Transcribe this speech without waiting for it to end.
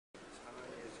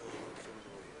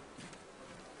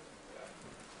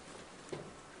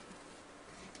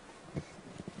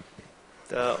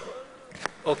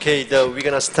Okay, we're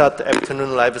going to start the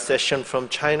afternoon live session from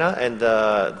China, and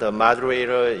the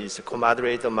moderator is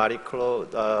co-moderator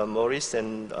Marie-Claude, Morice,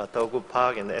 and Duk-Woo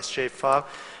Park, and SJ Park.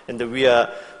 And we are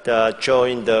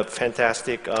joined the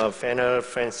fantastic Fenner,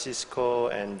 Francisco,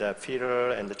 and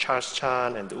Peter, and Charles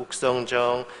Chan, and Wook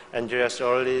Seung-Jung, Andrejs,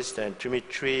 Erglis, and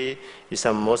Dimitri,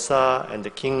 Issam, Moussa,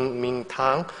 and King Ming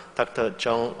Tang, Dr.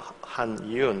 Junghan,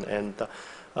 Yoon. And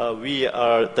we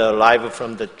are live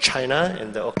from the China,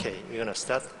 and okay, we're gonna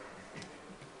start.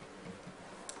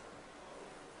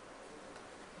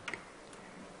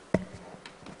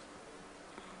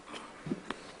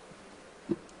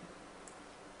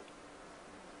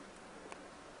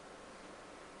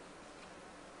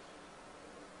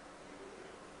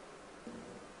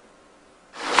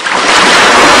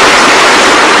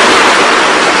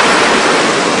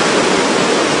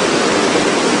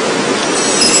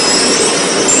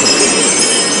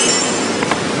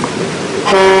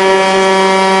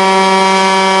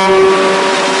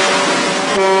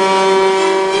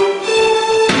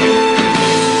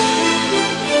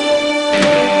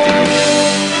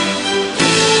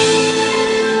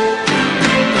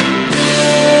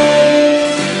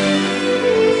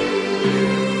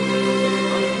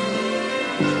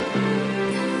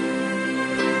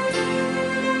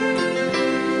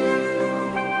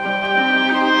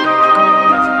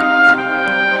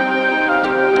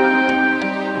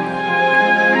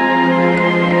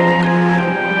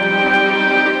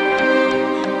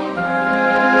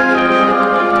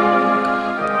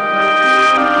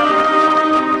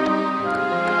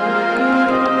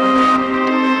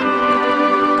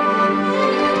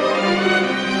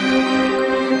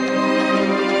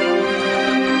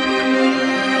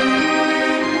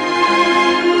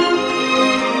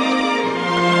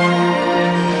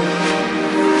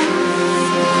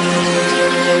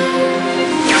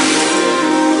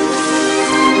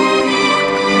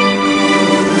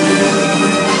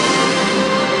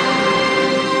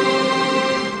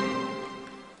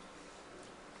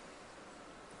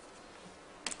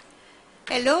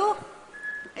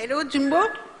 Hello, Junbo.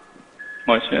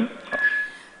 Morice.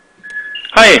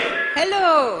 Hi.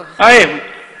 Hello. Hi.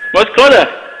 Marie-Claude.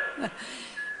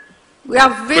 We are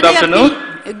very Good afternoon.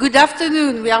 happy. Good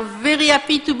afternoon. We are very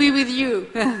happy to be with you.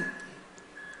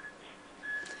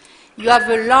 You have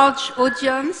a large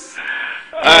audience.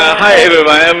 Hi,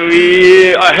 everyone.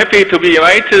 We are happy to be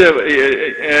invited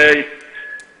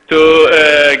to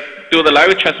do the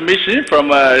live transmission from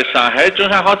Shanghai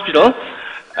Zhongshan Hospital,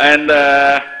 and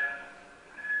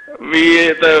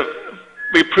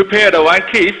we prepared one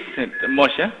case,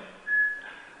 Moussa,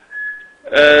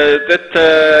 that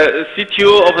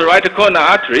CTO of the right coronary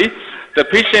artery. The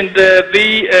patient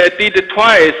did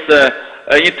twice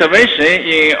intervention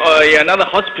in another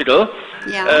hospital,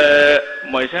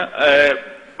 Moussa,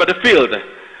 but failed.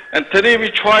 And today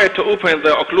we try to open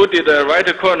the occluded right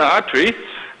coronary artery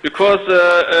because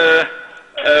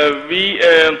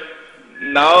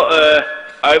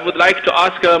I would like to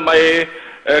ask my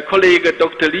colleague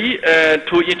Dr. Lee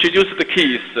to introduce the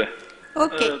case.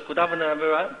 Okay. Good afternoon,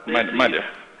 everyone.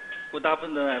 Good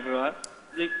afternoon, everyone.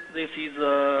 This is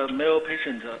a male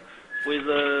patient with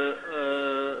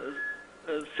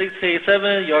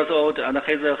 67 years old and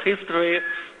has a history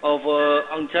of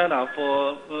angina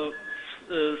for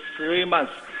 3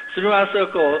 months. 3 months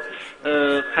ago,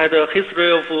 had a history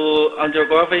of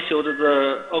angiography showed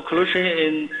the occlusion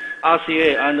in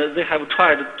RCA, and they have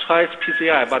tried twice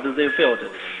PCI, but they failed.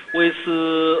 With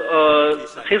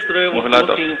history of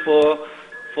smoking for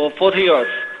 40 years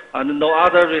and no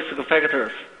other risk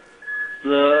factors.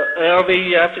 The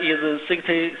LVEF is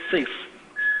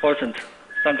 66%.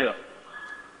 Thank you.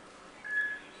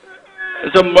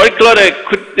 So, Marie-Claude,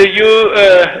 could you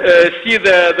see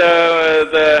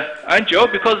the angio?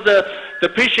 Because the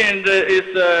patient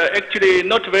is actually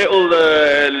not very old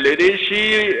lady.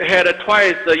 She had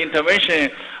twice the intervention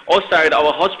outside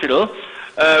our hospital.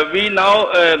 We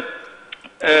now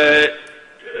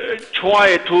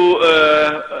try to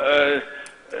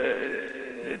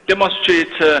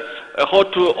demonstrate how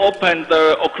to open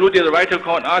the occluded right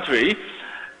coronary artery.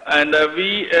 And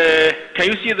can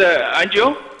you see the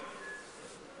angio?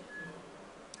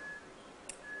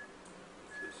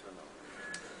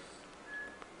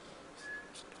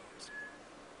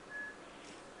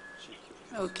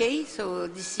 Okay, so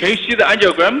this is... Can you see the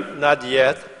angiogram? Not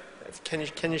yet.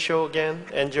 Can you show again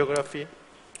angiography?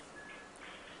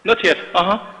 Not yet.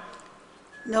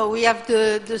 No, we have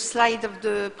the slide of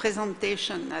the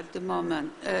presentation at the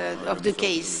moment, of the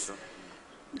case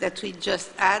that we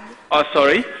just add. Oh,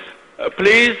 sorry.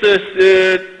 Please turn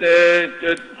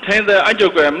the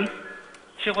angiogram.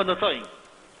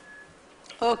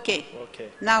 Okay. Okay.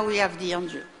 Now we have the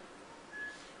angio.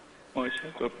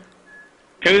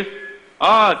 Can you?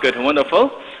 Good,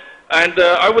 wonderful. And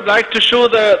I would like to show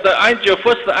the angio,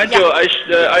 first angio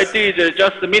I did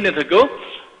just a minute ago.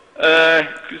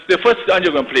 The first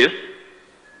angiogram, please.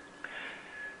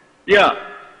 Yeah,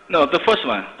 no, the first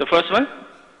one.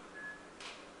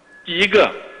 第一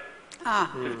个.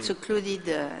 It's occluded,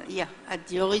 at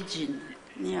the origin.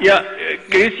 Yeah,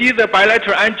 can you see the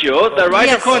bilateral angio? The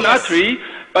right coronary artery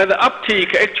by the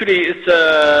uptake actually is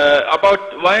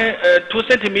about 2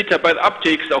 centimeter by the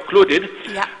uptake is occluded.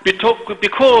 Yeah.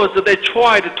 Because they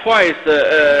tried twice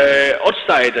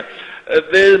outside.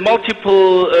 There's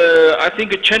multiple, I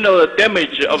think, channel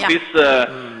damage of this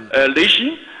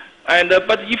lesion. And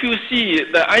but if you see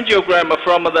the angiogram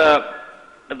from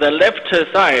the left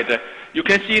side, you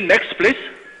can see next, please.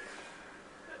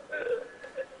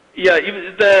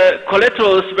 If the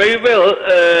collateral is very well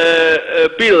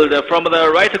built from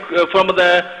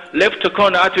the left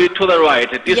coronary artery to the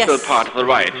right, distal part of the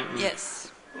right.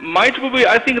 Yes. Might be,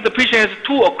 I think the patient has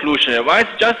two occlusions. One is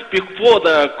just before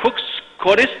the Cook's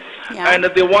cordis, and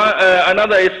the one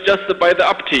another is just by the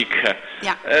uptake.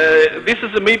 Yeah. This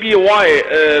is maybe why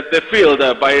they failed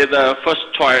by the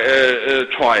first try.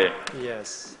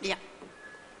 Yes. Yeah.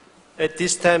 At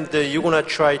this time, you're going to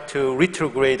try to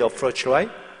retrograde approach, right?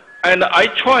 And I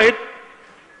tried,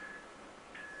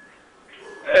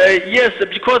 yes,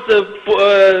 because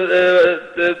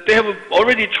they have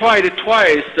already tried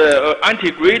twice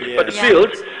antegrade, but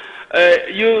failed.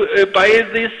 By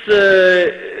this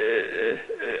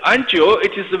angio,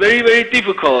 it is very, very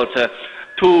difficult to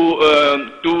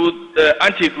do the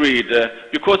antegrade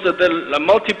because of the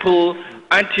multiple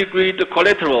antegrade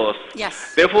collaterals.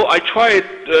 Yes. Therefore, I tried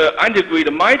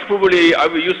antegrade. Might probably I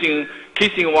will using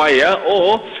kissing wire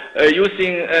or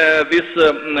using this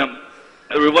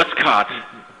reverse cut.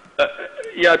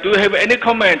 Do you have any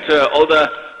comment, all the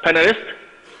panelists?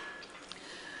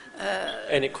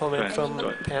 Any comment from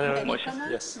the panel? Any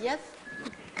comment? Yes. Yes.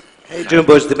 Hey,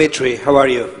 Junbo, it's Dimitri. How are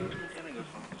you?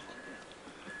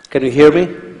 Can you hear me?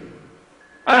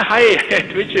 Hi,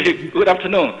 Dimitri. Good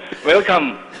afternoon.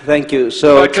 Welcome. Thank you.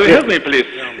 So can you help me, please?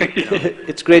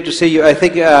 It's great to see you. I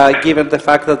think given the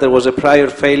fact that there was a prior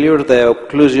failure, the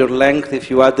occlusion length, if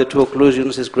you add the two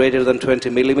occlusions, is greater than 20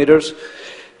 millimeters.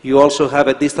 You also have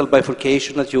a distal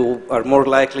bifurcation that you are more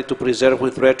likely to preserve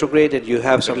with retrograde, and you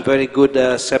have some very good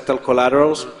septal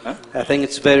collaterals. I think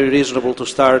it's very reasonable to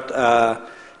start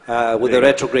with a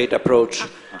retrograde approach.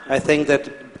 I think that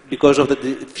because of the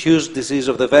diffuse disease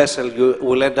of the vessel, you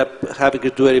will end up having to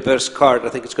do a reverse card. I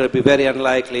think it's going to be very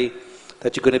unlikely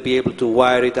that you're going to be able to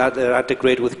wire it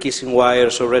antegrade with kissing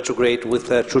wires or retrograde with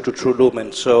true-to-true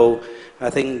lumen. So I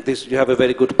think you have a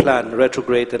very good plan,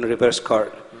 retrograde and reverse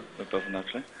card.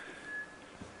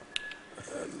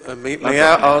 May I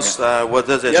ask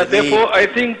whether there's a need? Therefore, I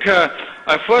think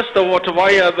I first want to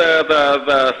wire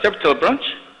the septal branch.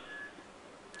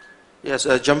 Yes,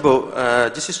 Junbo,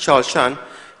 this is Charles Chan.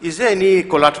 Is there any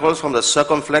collaterals from the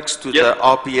circumflex to the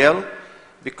RPL?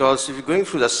 Because if you're going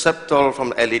through the septal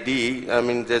from LED, I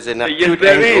mean, there's an acute yes,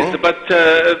 there angle. is, but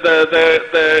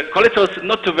the collateral is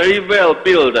not very well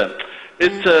built.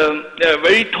 It's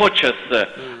very tortuous.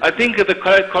 I think the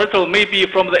collateral may be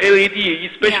from the LED,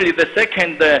 especially the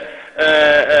second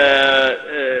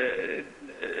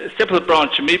septal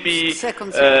branch, maybe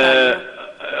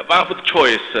one of the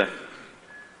choice.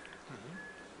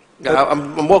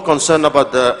 I'm more concerned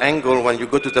about the angle when you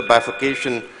go to the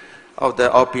bifurcation of the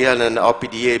RPL and the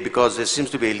RPDA because there seems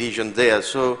to be a lesion there.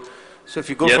 So if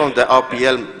you go from the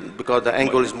RPL, because the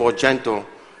angle is more gentle,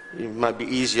 it might be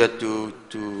easier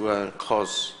to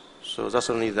cause. So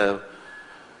that's only the...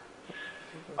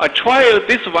 I try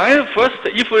this one first.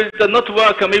 If it does not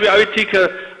work, maybe I will take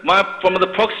one from the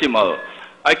proximal.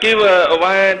 I give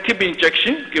one tip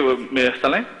injection. Give me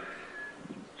saline.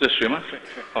 这水吗？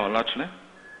好，拿出来。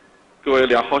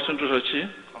 2毫升注射器。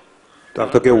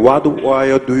 Dr. Ge, what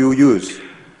wire do you use?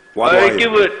 What I wire?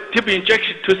 give a tip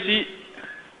injection to see.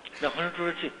 2毫升注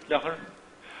射器，2毫升。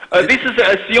This is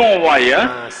a Seung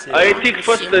wire. I take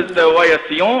first the wire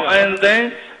Seung, and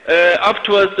then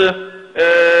afterwards,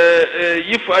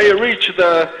 if I reach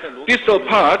the distal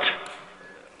part,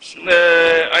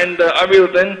 and I will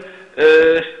then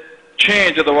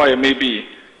change the wire maybe.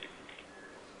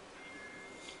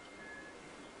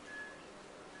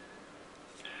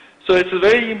 So it's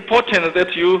very important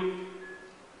that you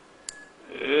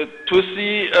to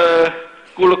see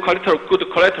good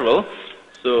collateral.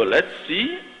 So let's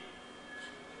see.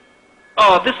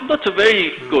 Oh, this is not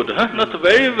very good, huh? Not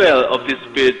very well of this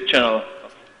big channel.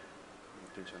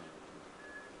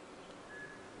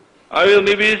 I will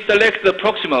maybe select the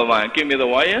proximal one. Give me the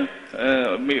wire.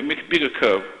 Make bigger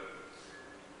curve.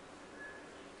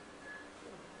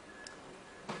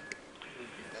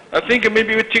 I think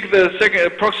maybe we take the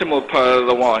second proximal part of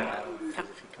the wire.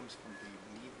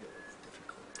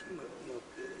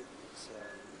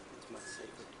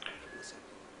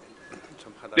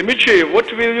 Dimitri,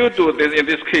 what will you do in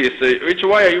this case? Which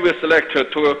wire you will select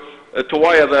to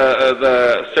wire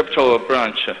the septal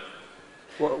branch?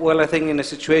 Well, I think in a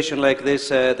situation like this,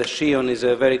 the Xion is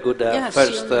a very good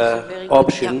first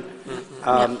option.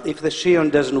 If the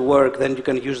Xion doesn't work, then you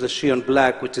can use the Xion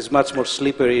black, which is much more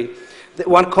slippery.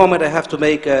 One comment I have to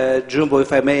make, Junbo,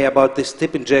 if I may, about this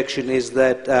tip injection is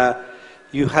that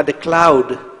you had a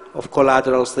cloud of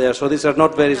collaterals there, so these are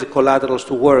not very easy collaterals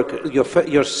to work. Your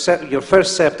first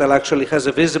septal actually has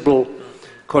a visible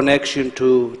connection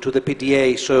to the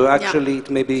PTA, so actually it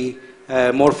may be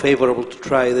more favorable to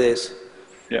try this.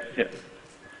 Yeah.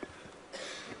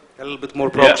 A little bit more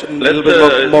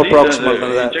proximal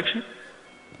than that. Injection.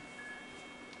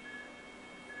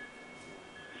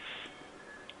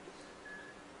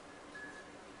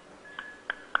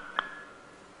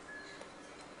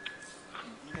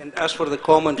 And as for the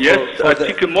comment, yes, I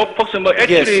think more proximal.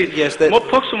 Actually, more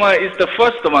proximal is the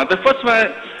first one. The first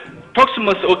one,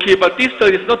 proximal is okay, but distal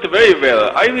is not very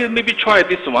well. I will maybe try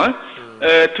this one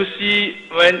to see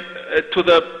when to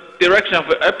the direction of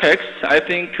the apex. I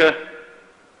think.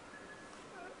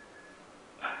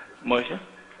 Morice?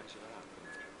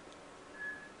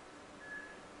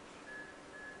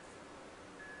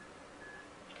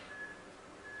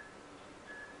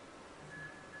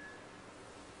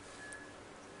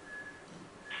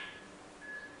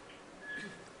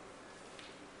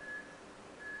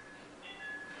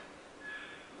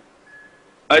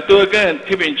 I do again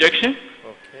tip injection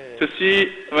to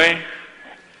see when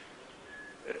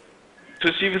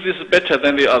if this is better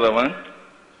than the other one.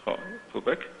 Oh, go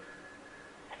back.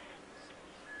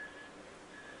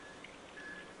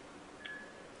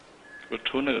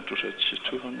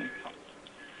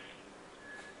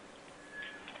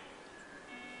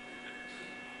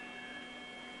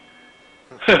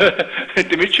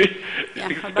 Dimitri,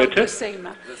 about better? the same.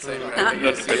 The same.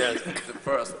 The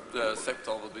first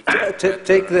septal will be.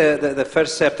 Take the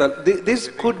first septal. This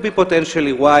could be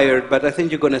potentially wired, but I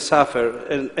think you're going to suffer,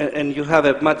 and you have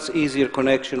a much easier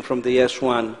connection from the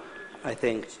S1, I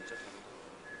think.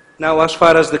 Now, as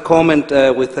far as the comment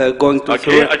with going to...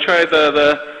 Okay, I try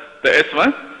the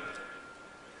S1.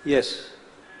 Yes.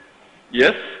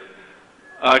 Yes.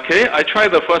 Okay, I try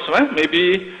the first one.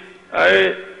 Maybe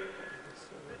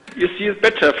you see it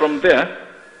better from there.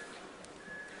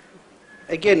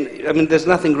 Again, I mean, there's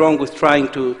nothing wrong with trying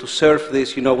to surf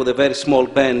this, with a very small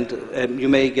bend. You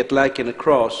may get lucky in a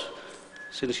cross.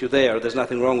 Since you're there, there's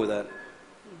nothing wrong with that.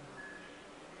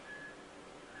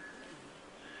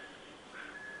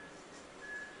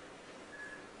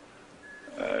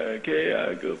 Okay,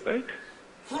 I'll go back.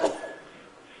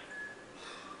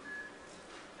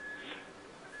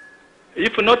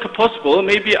 If not possible,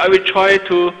 maybe I will try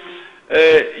to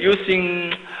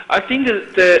using, I think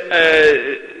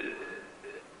the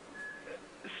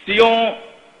Sion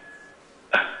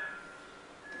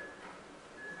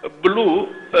blue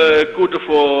good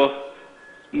for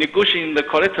negotiating the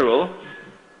collateral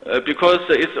because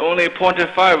it's only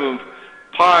 0.5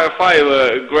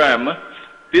 gram.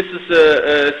 This is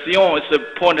Sion is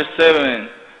 0.7.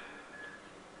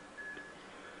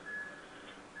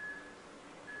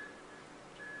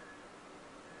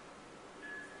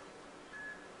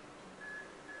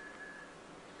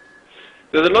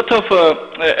 There's a lot of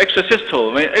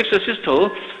extrasystal. When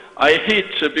extrasystal, I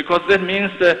hit because that means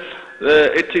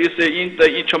it is in the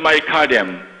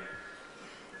intramyocardium.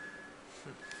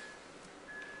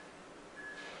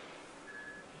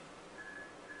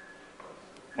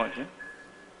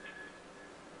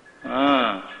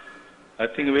 I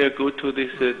think we'll go to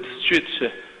this switch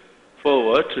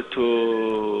forward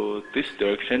to this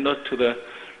direction, not to the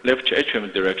left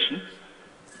atrium direction.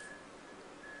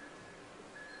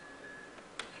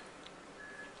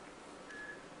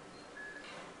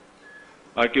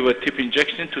 I'll give a tip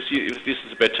injection to see if this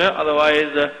is better.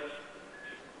 Otherwise,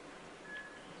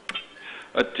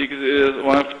 I take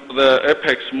one of the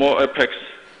apex, more apex.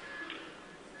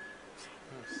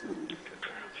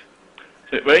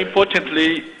 So very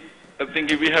importantly, I think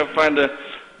we have found a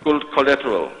good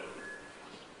collateral.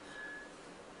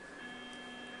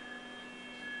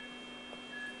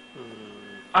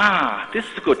 This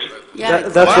is good. Yeah,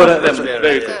 that's what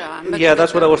very good.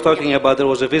 that's what I was talking about. There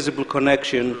was a visible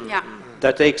connection. Yeah.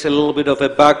 That takes a little bit of a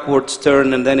backwards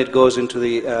turn, and then it goes into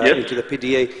the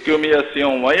PDA. Give me a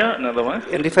Sion wire, another one.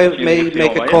 And if I may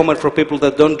make a comment for people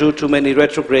that don't do too many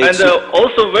retrogrades. And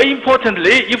also, very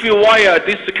importantly, if you wire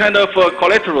this kind of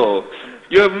collateral,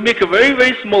 you make a very,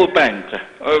 very small band.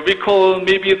 We call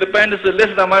maybe the band is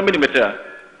less than 1 millimeter.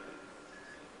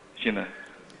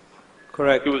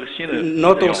 Correct.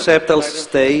 Not all septals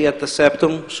stay at the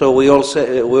septum, so we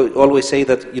always say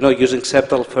that using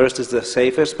septal first is the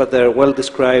safest, but there are well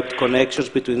described connections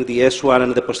between the S1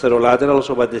 and the posterolateral,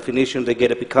 so by definition they get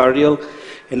epicardial,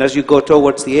 and as you go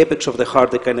towards the apex of the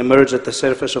heart, they can emerge at the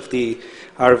surface of the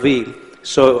RV.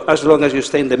 So as long as you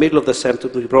stay in the middle of the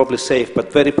septum, you're probably safe,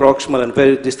 but very proximal and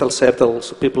very distal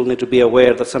septals, people need to be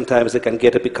aware that sometimes they can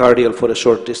get epicardial for a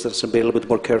short distance and be a little bit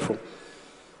more careful.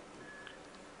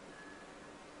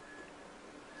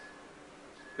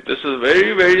 This is a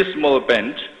very, very small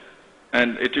band,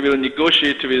 and it will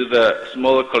negotiate with the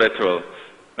small collateral.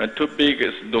 And too big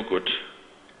is no good.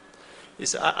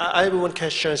 Yes, I have one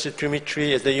question to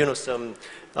Dimitri. Some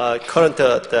current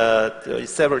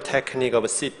several techniques of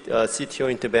CTO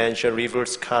intervention,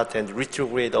 reverse cut, and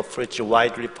retrograde approach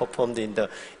widely performed in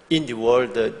the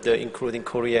world, including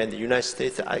Korea and the United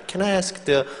States. Can I ask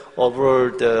the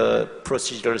overall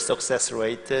procedural success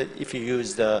rate if you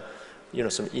use the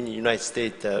some in the United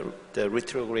States, the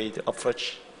retrograde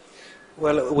approach?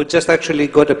 Well, we just actually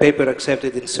got a paper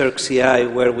accepted in CI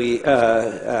where we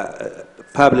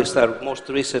published our most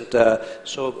recent,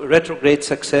 so retrograde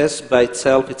success by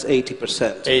itself, it's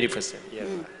 80%. 80%,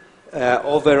 yeah.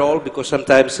 Overall, because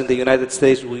sometimes in the United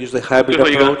States we use the hybrid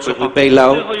approach, so we bail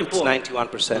out, it's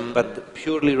 91%, but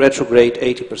purely retrograde,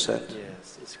 80%.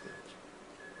 Yes, it's good.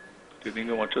 Do you think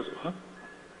you want to, huh?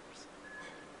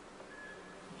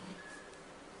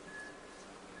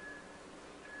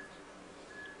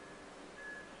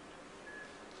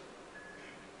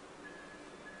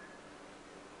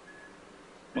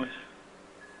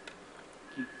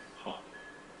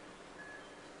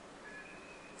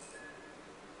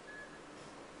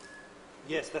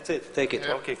 Yes, that's it. Take it.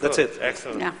 Yeah. Okay, that's good. it.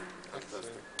 Excellent. Yeah.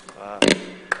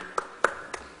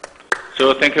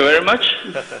 So thank you very much.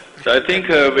 So I think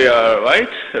we are right.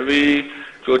 We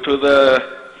go to the...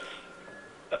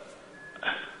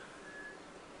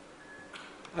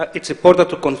 It's important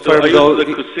to confirm, though,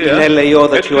 in LAO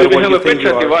that actually, you are what you think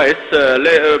you are. we have a better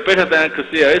device, better than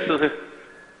Kusia.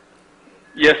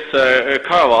 Yes,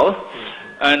 Carval.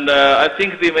 And I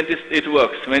think when it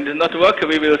works. When it does not work,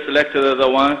 we will select the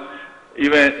one,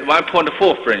 even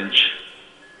 1.4 fringe.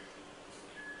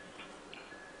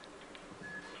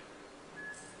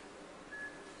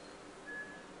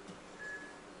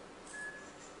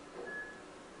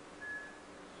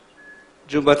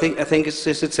 Junbo, I think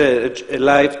since it's a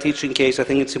live teaching case, I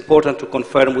think it's important to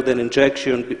confirm with an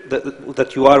injection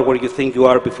that you are where you think you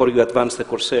are before you advance the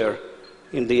Corsair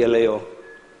in the LAO.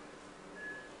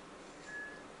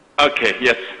 Okay,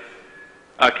 yes.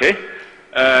 Okay.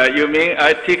 You mean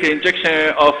I take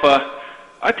injection of...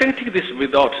 I can take this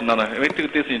without, no, I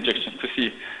take this injection to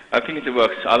see. I think it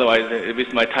works, otherwise it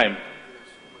wastes my time.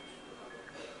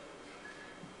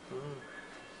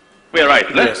 We are right,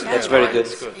 yes, no? That's very good.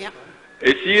 Yeah.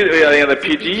 You see, we are in the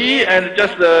PD and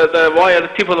just the wire, the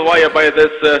tip of the wire by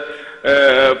this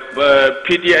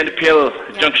PD and PL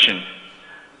junction.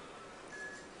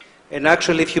 And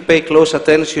actually, if you pay close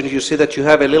attention, you see that you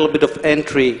have a little bit of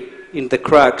entry in the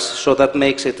cracks, so that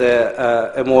makes it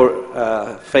a more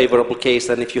favorable case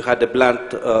than if you had a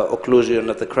blunt occlusion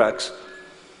of the cracks.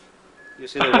 You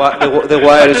see the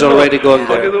wire is already gone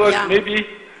there. Yeah. Maybe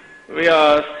we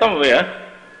are somewhere,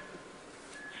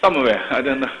 I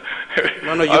don't know.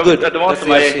 No, you're good. I advance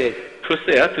my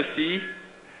Corsair to see,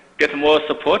 get more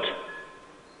support.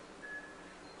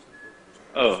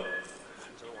 Oh.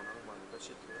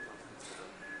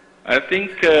 I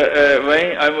think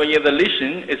when I'm in the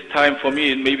lesion, it's time for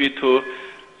me maybe to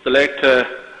select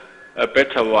a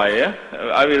better wire.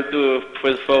 I will do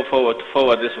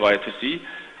forward this wire to see.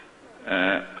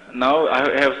 Now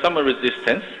I have some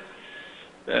resistance.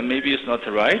 Maybe it's not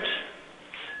right.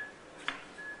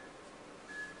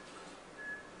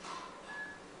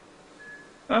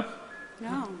 Huh?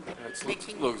 No.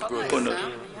 It looks good. Oh, no.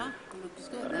 Yeah, looks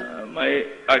good.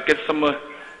 I get some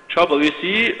trouble. You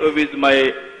see,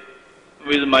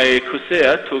 with my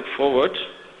Corsair took forward.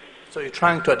 So you're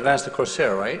trying to advance the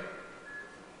Corsair, right?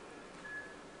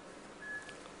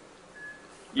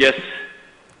 Yes.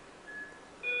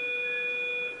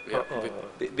 Yeah,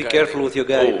 be careful with your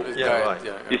guide. Oh. Yeah, right.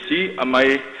 Yeah. You see,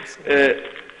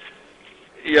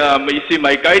 you see,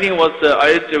 my guiding was,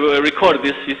 I record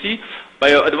this, you see, by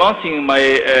advancing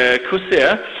my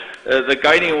Corsair, the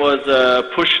guiding was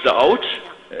pushed out.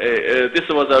 This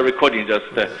was a recording just,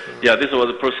 yeah, this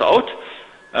was pushed out.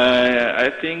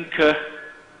 I think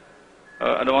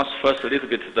advance first a little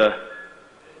bit the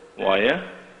wire,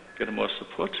 get more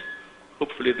support.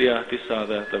 Hopefully these are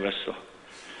the vessel.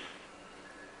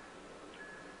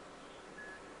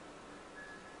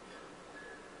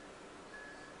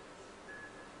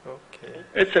 Okay.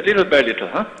 It's a little by little,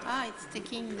 huh? Ah, it's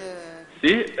taking the...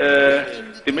 See,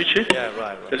 Dimitri? Yeah,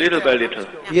 right. A little by little.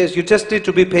 Yes, you just need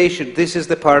to be patient. This is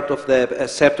the part of the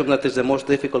septum that is the most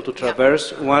difficult to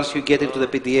traverse. Once you get into the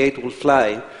PDA, it will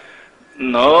fly.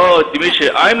 No, Dimitri,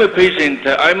 I'm a patient.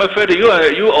 I'm afraid you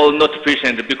are all not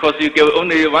patient because you give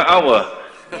only 1 hour.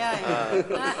 Yeah.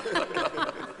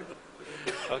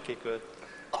 Okay, good.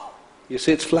 You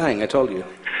see, it's flying, I told you.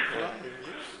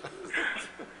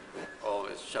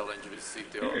 Always challenge with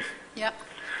CTOs. Yeah.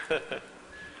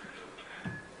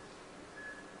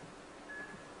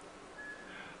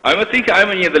 I think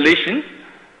I'm in the lesion.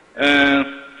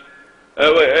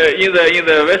 In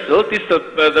the vessel,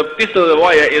 the distal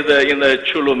wire is in the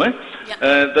true lumen. Yeah.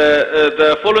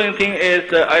 The following thing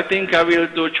is, I think I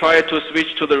will try to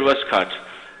switch to the reverse cut.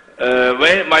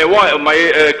 When my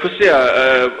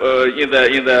crucia in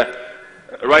the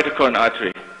right coronary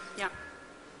artery. Yeah.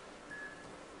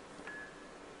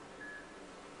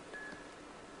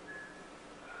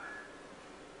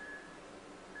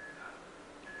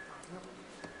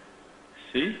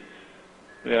 See,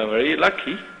 we are very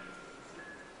lucky.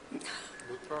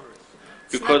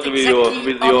 Because with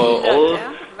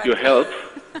your help.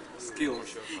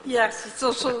 Skills. Yes, it's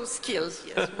also skills,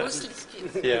 yes, mostly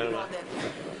skills. Yeah. More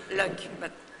than luck,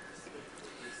 but...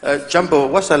 Junbo,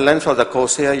 what's the length of the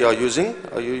corsair you're using?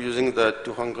 Are you using the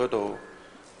 200 or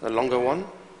the longer one?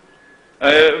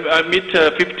 I meet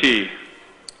 50.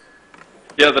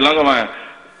 Yeah, the longer one.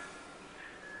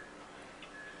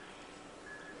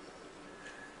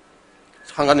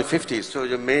 It's 150, so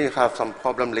you may have some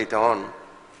problem later on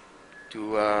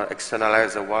to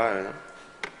externalize the wire.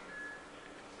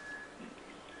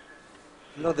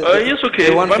 No, It's okay.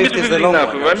 The 1 meter 150 is the 50 long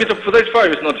enough. one. 1 meter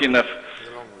 35 is not enough.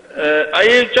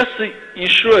 I just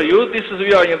ensure you this is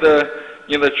we are in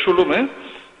the true lumen.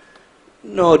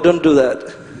 No, don't do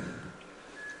that.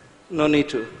 No need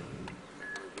to. Even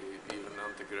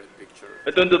anti-grade picture.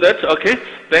 Don't do that. Okay.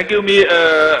 Then give me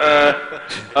a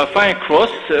fine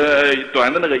cross.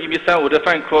 短的那个1米35的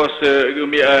fine cross. Give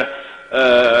me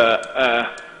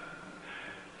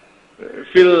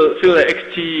fill the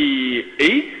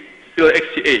XTA. Fill the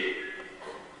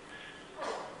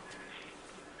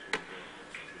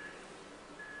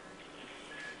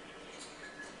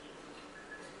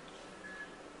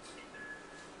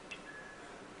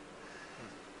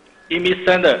米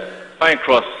3的 fine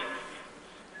cross.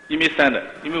 1米3的，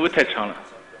因为我太长了。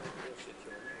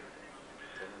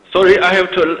Sorry, I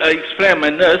have to explain my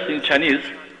nurse in Chinese.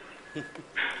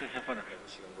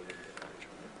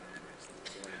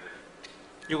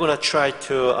 You're gonna try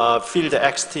to fill the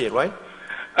XT, right?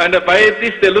 And by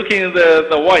this, looking at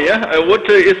the wire, what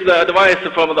is the advice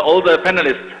from all the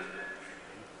panelists?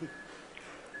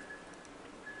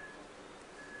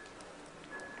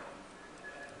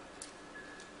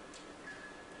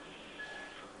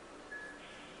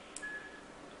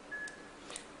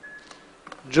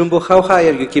 Junbo, how high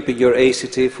are you keeping your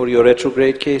ACT for your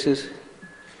retrograde cases?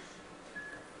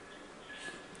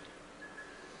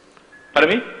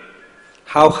 Pardon me?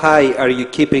 How high are you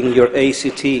keeping your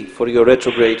ACT for your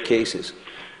retrograde cases?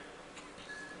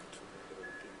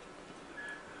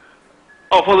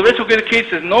 Oh, for the retrograde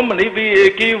cases, normally we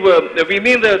give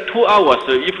within the 2 hours.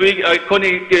 If we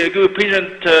give a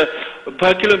patient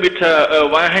per kilometer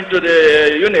 100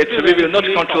 units, we will not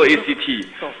control ACT.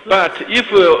 But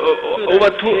if over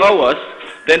 2 hours,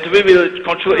 then we will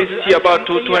control ACT about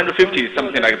 250,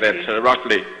 something like that,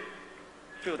 roughly.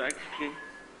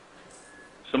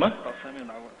 什么？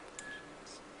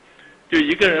就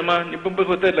一个人吗？你不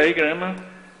会再来一个人吗？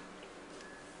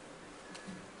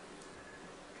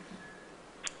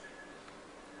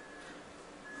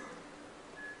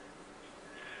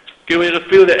 Give it a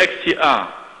fill the XTR,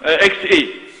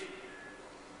 XA.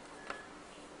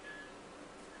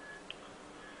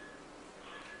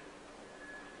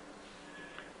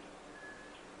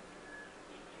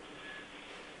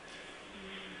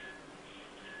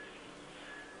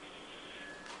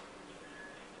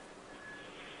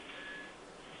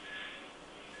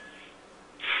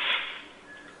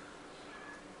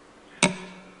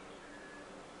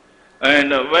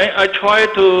 And when I try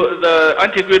to the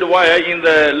anti-grid wire in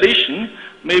the lesion,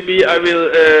 maybe I will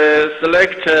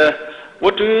select,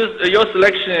 what do your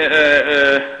selection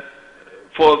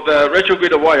for the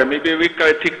retrograde wire, maybe we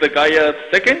can take the Gaia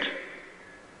second.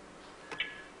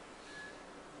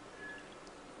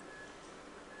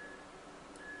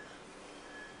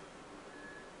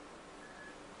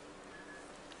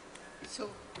 So,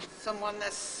 someone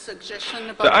has suggestion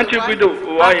about The anti-grid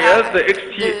wire, the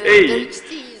XTA,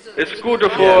 is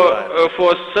good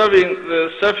for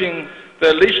serving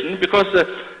the lesion because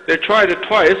they tried it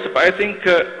twice, but I think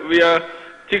we are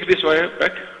take this wire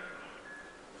back.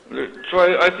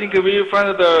 I think we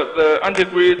find the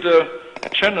anti-grid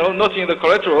channel not in the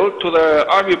collateral to the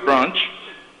RV branch.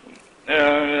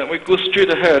 We go straight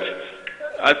ahead.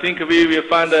 I think we will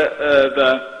find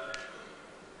the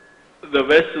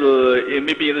vessel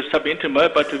maybe in the subintimal,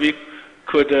 but we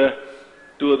could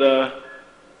do the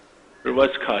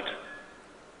reverse cut.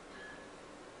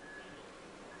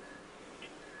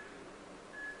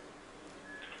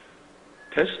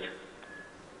 Test.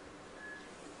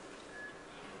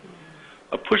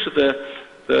 Push the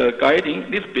guiding a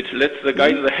little bit. Let the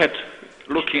guide the head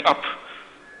looking up.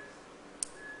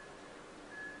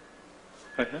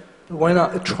 Why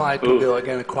not try to go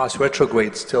again across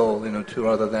retrograde still,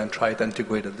 rather than try to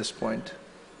integrate at this point?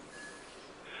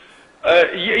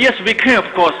 Yes, we can,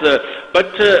 of course,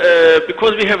 but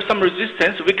because we have some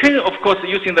resistance, we can, of course,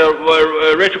 using the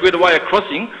retrograde wire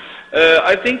crossing.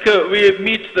 I think we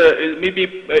meet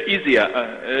maybe easier,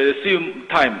 same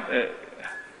time.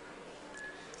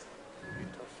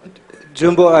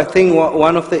 Junbo, I think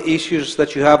one of the issues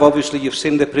that you have, obviously you've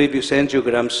seen the previous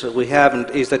angiograms, we haven't,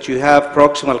 is that you have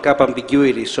proximal cap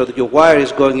ambiguity, so that your wire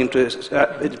is going into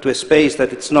a space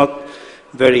that it's not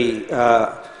very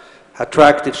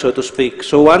attractive, so to speak.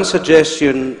 So one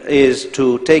suggestion is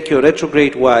to take your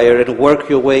retrograde wire and work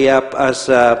your way up as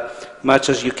much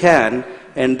as you can,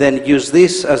 and then use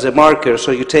this as a marker,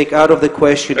 so you take out of the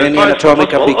question any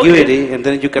anatomic ambiguity, and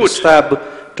then you can stab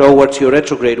towards your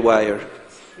retrograde wire.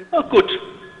 Oh, good.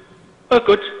 Oh,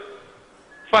 good.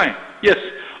 Fine. Yes.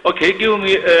 Okay, give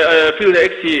me field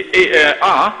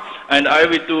XCAR, and I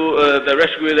will do the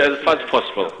retrograde as fast as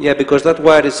possible. Yeah, because that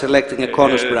wire is selecting a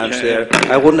conus branch there.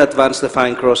 I wouldn't advance the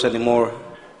fine cross anymore.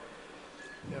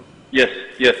 Yes,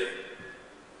 yes.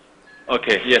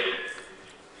 Okay, yes.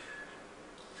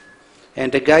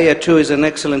 And the Gaia 2 is an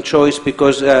excellent choice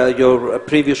because your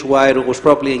previous wire was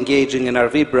probably engaging an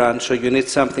RV branch, so you need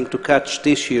something to catch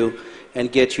tissue and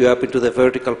get you up into the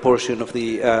vertical portion of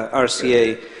the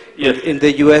RCA. Yes. In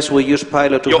the US, we use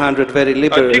Pilot 200 very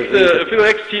liberally. I think the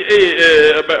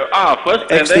XCR first,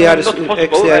 XCR and then is, not possible,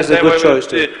 XCR is a good choice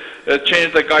too.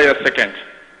 Change the Gaia second.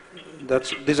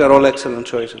 These are all excellent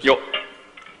choices. Yo.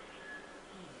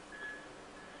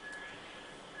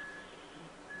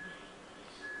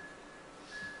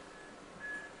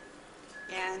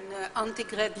 And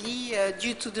antegrady,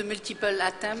 due to the multiple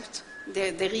attempts,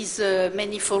 there is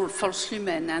many false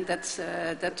lumen, and that's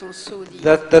also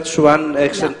the... That's one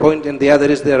excellent point, and the other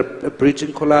is there are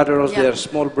bridging collaterals, there are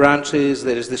small branches,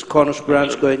 there is this conus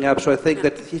branch going up, so I think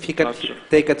that if he can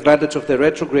take advantage of the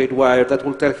retrograde wire, that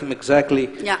will tell him exactly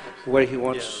where he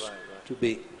wants to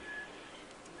be.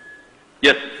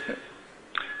 Yes,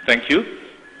 thank you.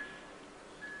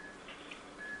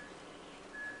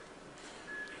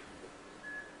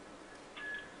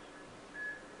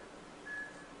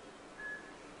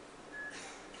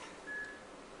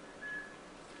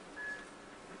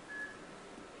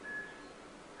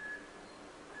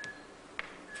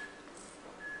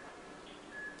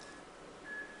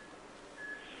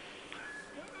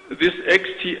 This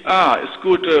XTR is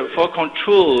good for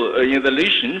control in the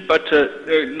lesion, but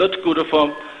not good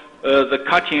for the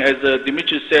cutting, as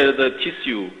Dimitri said, the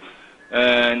tissue.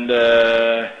 And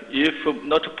if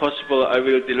not possible, I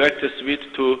will direct the switch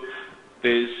to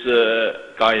this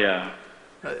Gaia.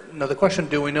 Now the question,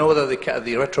 do we know whether the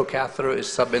retrocatheter is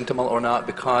subintimal or not?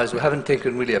 Because we haven't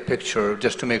taken really a picture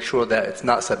just to make sure that it's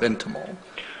not subintimal.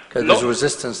 Because there's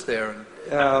resistance there.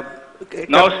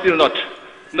 No, still not.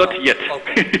 Not yet.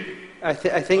 I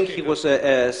think he was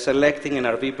selecting an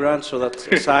RV branch, so that's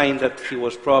a sign that he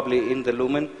was probably in the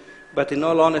lumen. But in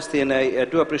all honesty, and I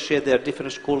do appreciate there are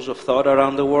different schools of thought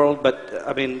around the world, but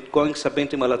I mean, going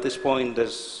subintimal at this point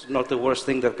is not the worst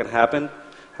thing that can happen.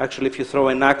 Actually, if you throw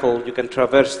a knuckle, you can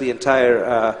traverse the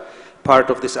entire part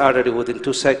of this artery within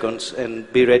 2 seconds and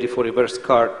be ready for reverse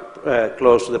cart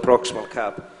close to the proximal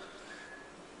cap.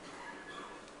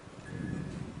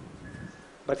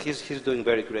 But he's doing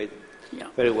very great,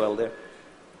 very well there.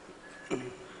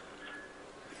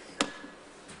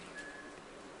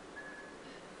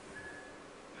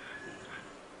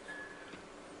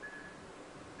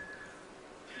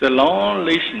 The long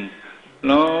lesion,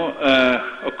 long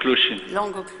occlusion.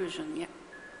 Long occlusion, yeah.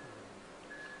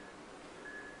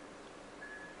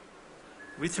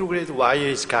 retrograde wire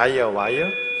is Gaia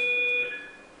wire?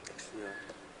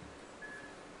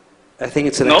 I think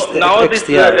it's an now this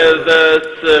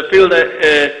the field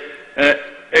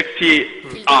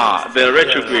XTR, the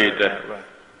retrograde. Right.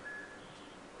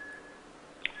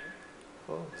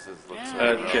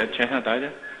 前下带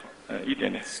的，一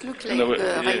点点。 Look like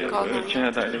Riquelme. 前下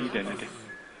带的一点点。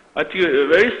I took a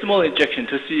very small injection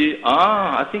to see.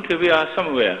 I think we are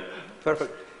somewhere. Perfect.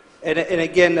 And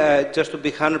again, just to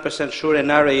be 100% sure, an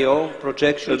RAO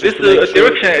projection. This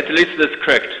direction at least is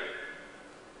correct.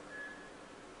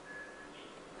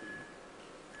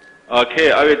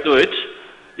 Okay, I will do it.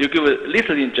 You give a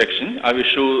little injection. I will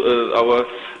show our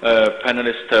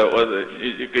panelist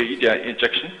you give the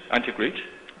injection, antigrade.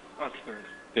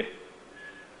 对，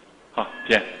好，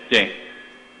这样。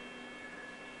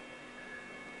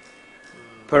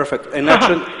 Perfect. And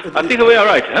actually, I think we are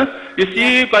right. Huh? You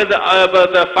see, by the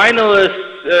final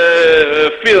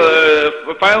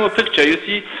final picture, you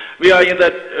see we are in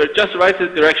the just right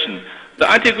direction. The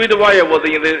anti-grid wire was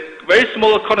in the very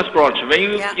small corner branch. When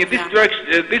you in this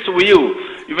direction, this view,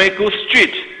 you may go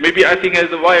straight. Maybe I think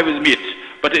the wire will meet,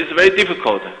 but it's very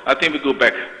difficult. I think we go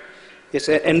back. yes,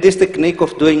 and this technique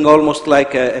of doing almost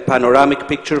like a panoramic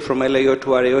picture from LAO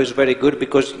to RAO is very good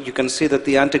because you can see that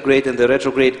the antegrade and the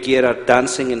retrograde gear are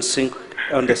dancing in sync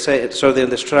on the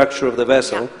structure of the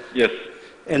vessel. Yes.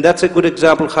 And that's a good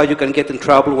example how you can get in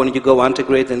trouble when you go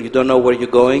antegrade and you don't know where you're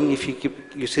going. If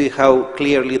you see how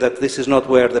clearly that this is not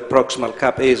where the proximal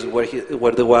cap is,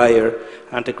 where the wire,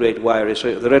 antegrade wire is.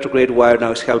 So the retrograde wire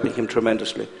now is helping him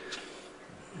tremendously.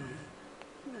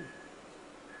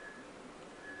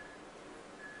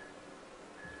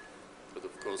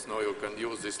 Now you can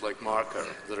use this like marker.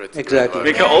 Exactly.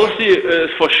 We can also see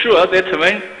for sure that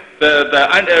when the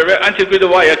anti-grid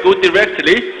wire go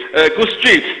directly, go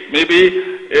straight, maybe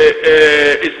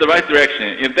it's the right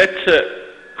direction. In that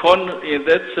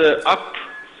up,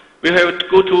 we have to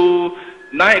go to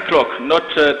 9 o'clock, not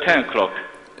 10 o'clock.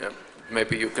 Yeah,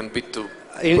 maybe you can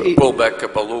pull back a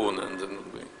balloon and then.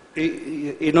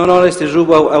 In all honesty,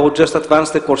 Junbo, I would just advance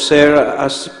the Corsair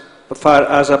as far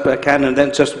as up I can, and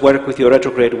then just work with your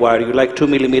retrograde wire. You're like 2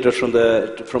 millimeters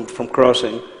from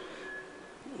crossing.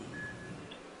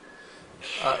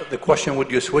 The question: would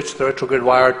you switch the retrograde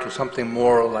wire to something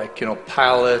more like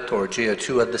pilot or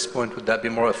GA2 at this point? Would that be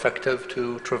more effective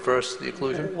to traverse the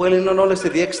occlusion? Well, in all honesty,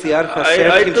 the XTR has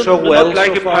served him so well. I don't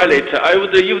like a pilot. I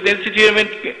would use the institute when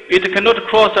it cannot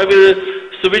cross. I will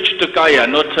switch to Gaia,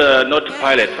 not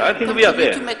pilot. I think we are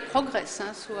there. To make progress,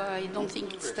 so I don't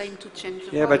think it's time to change.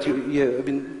 Yeah, but I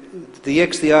mean, the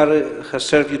XDR has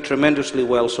served you tremendously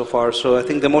well so far. So I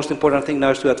think the most important thing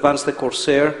now is to advance the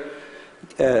Corsair,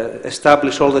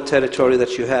 establish all the territory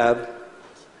that you have,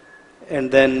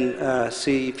 and then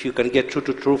see if you can get true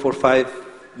to true for 5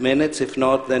 minutes. If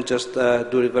not, then just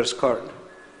do reverse card.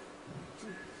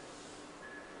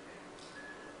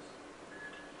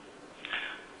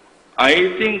 I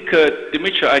think,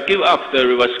 Dimitri, I give up the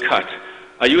reverse cut.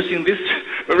 I'm using this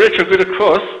retrograde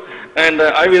cross, and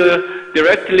I will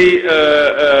directly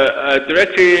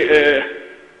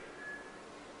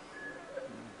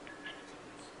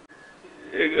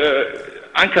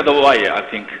anchor the wire, I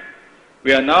think.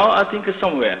 We are now, I think,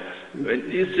 somewhere.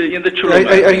 It's in the true.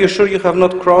 Are you sure you have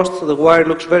not crossed? The wire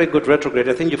looks very good retrograde.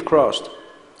 I think you've crossed.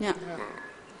 Yeah.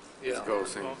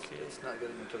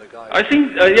 I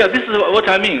think, this is what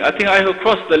I mean. I think I have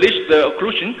crossed the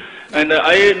occlusion, and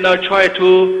I now try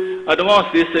to advance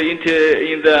this in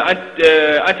the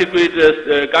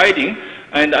anti-grid guiding,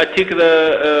 and I take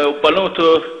the balloon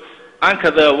to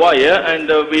anchor the wire, and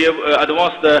we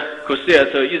advance the Corsair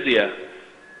so easier.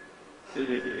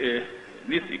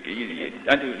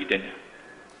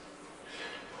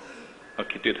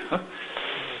 Okay, good. Huh?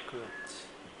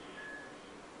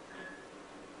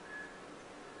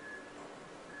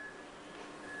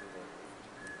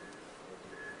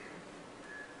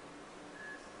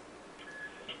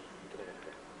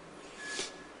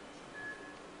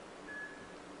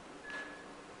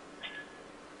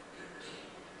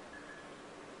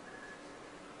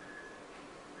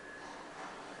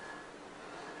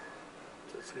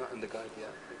 It's not in the guide yet,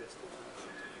 I guess.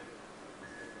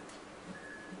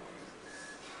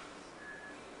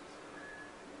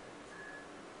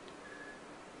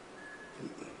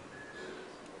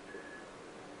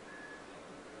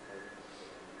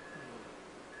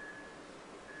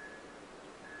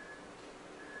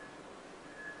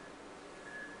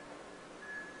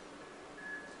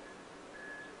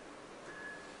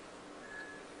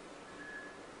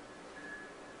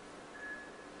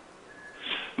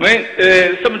 When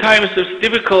sometimes it's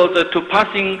difficult to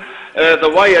passing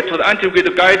the wire to the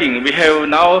anti-grid guiding, we have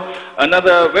now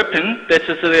another weapon, that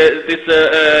is this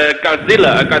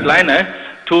Godzilla guideliner,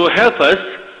 to help us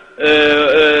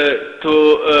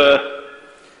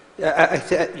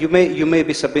you may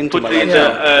be subintimal. put in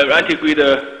the anti-grid.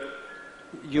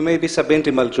 You may be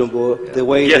subintimal, Junbo, the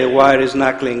way Yes. the wire is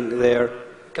knuckling there.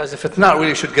 Because if it's not,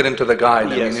 really should get into the guide.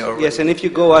 Yes, I mean, yes, and if you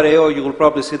go RAO, you will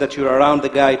probably see that you're around the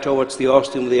guy towards the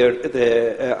ostium,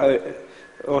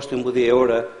 ostium with the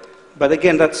aorta. But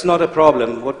again, that's not a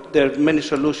problem. There are many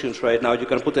solutions right now. You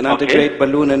can put an antegrade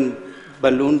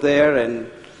balloon there and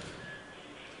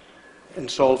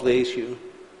solve the issue.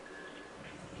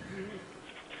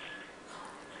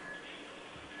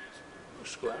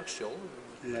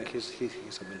 No, he's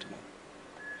subintimal.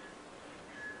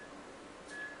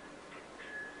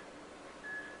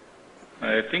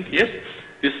 I think, yes,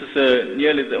 this is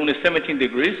nearly only 17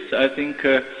 degrees. I think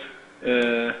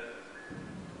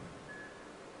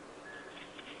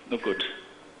no good.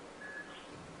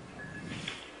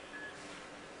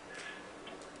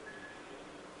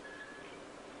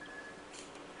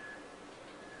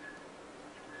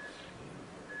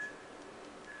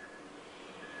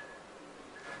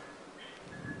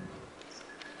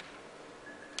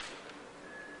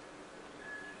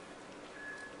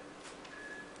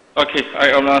 Okay,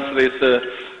 I will answer this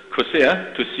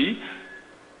Corsair to see.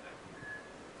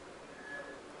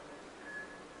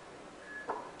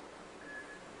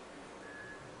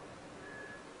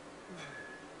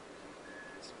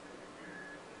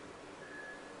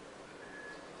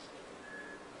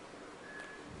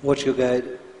 What's your guide?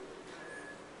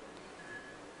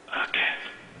 Okay.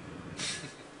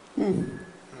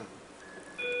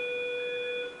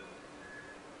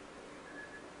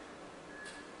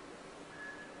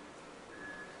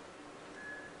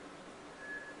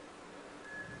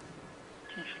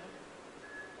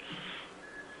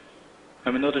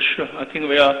 I'm not sure. I think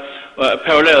we are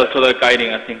parallel to the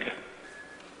guiding, I think.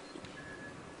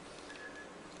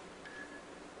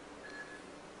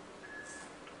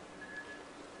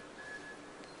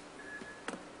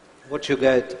 What's your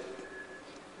guide?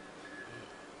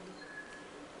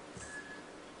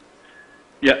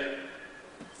 Yeah.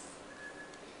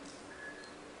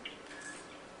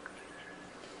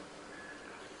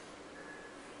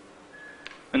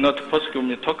 And not possible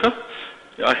me talker.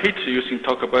 I hate using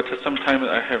talker, but sometimes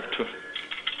I have to.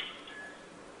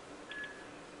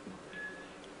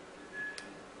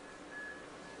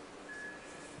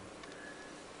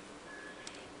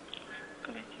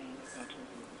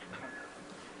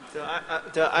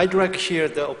 I'd like to hear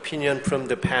the opinion from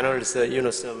the panels, for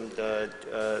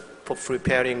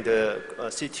preparing the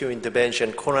CTO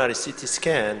intervention, coronary CT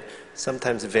scan,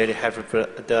 sometimes very helpful.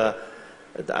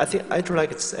 I think I'd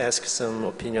like to ask some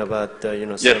opinion about,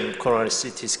 some coronary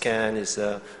CT scan is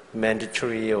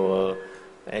mandatory or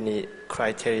any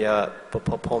criteria for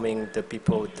performing the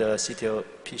people with the CTO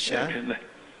PCI.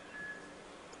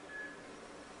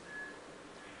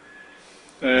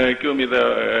 Give me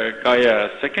the guy a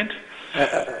second.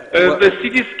 The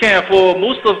CT scan for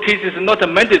most of cases is not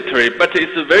mandatory, but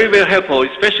it's very, very helpful,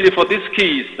 especially for this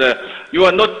case.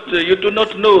 You do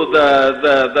not know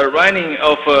the running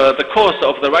of the course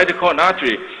of the right coronary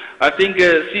artery. I think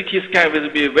CT scan will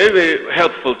be very, very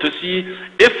helpful to see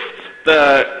if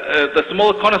the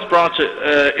small corner branch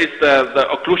is the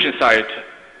occlusion site.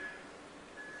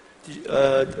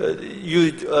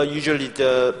 You usually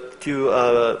do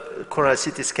coronary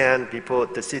CT scan before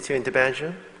the CTO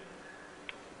intervention?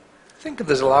 I think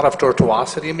there's a lot of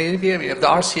tortuosity maybe. I mean, if the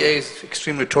RCA is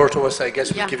extremely tortuous, I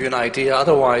guess it would give you an idea.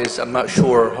 Otherwise, I'm not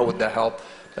sure how would that help.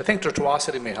 I think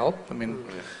tortuosity may help. I mean,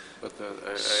 but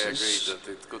I agree that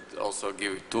it could also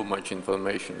give too much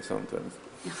information sometimes.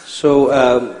 So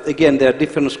again, there are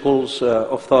different schools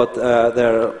of thought.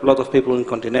 There are a lot of people in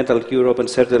continental Europe and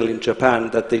certainly in Japan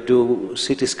that they do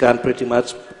CT scan pretty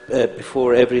much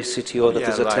before every CTO that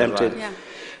is attempted. Right.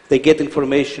 They get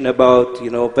information about,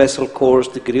 vessel course,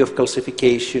 degree of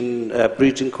calcification,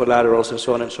 bridging collaterals, and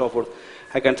so on and so forth.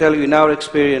 I can tell you in our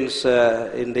experience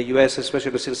in the US,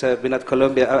 especially since I've been at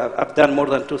Columbia, I've done more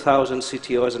than 2,000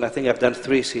 CTOs, and I think I've done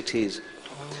 3 CTs.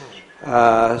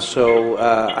 So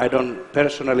I don't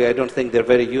think they're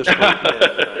very useful.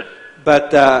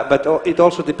 But it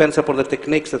also depends upon the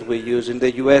techniques that we use. In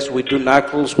the US, we do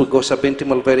knuckles, we go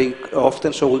subintimal very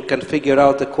often, so we can figure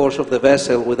out the course of the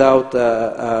vessel without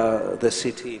the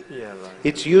CT. Yeah, right.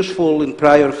 It's useful in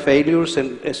prior failures,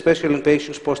 and especially in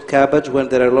patients post-CABG when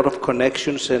there are a lot of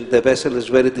connections and the vessel is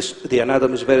the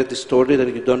anatomy is very distorted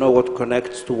and you don't know what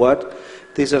connects to what.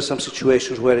 These are some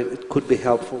situations where it could be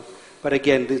helpful. But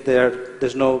again,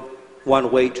 there's no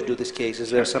one way to do these cases.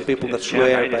 There are some people that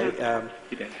swear by...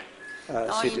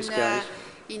 CT scans.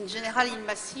 In general, in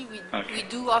Massy, we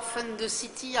do often the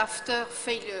CT after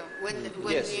failure. When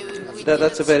Yes, we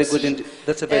that's a very good. succeed,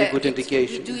 That's a very good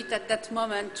indication. We do it at that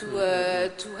moment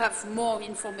to have more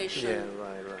information. Yeah,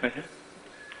 right.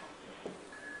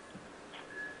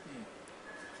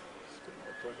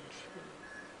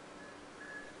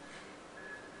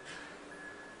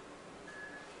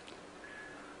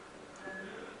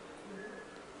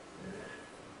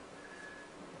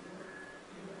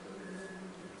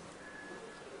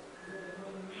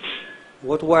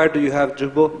 What wire do you have,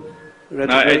 Junbo?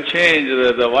 I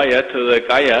changed the wire to the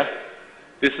Gaia.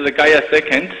 This is the Gaia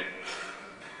second.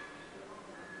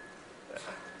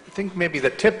 I think maybe the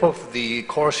tip of the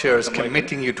corsair is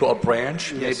committing you to a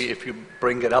branch. Yes. Maybe if you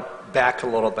bring it up back a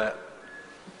little bit.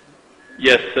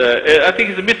 Yes, I think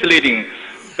it's misleading.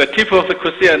 The tip of the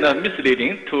corsair is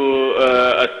misleading to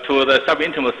the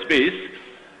subintimal space.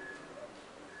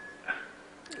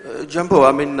 Junbo,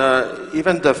 I mean,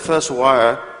 even the first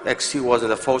wire, XC, was in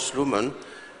the false lumen.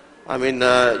 I mean,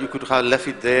 you could have left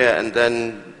it there and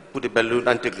then put the balloon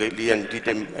antegrately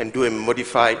and do a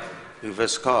modified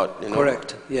reverse card. You know?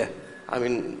 Correct, yeah. I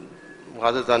mean,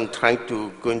 rather than trying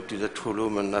to go into the true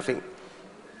lumen, I think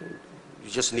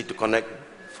you just need to connect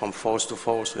from false to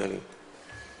false, really.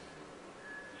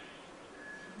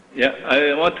 Yeah,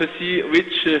 I want to see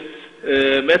which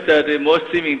method is more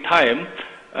saving time.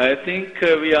 I think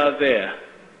we are there.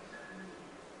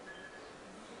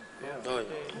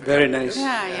 Very nice.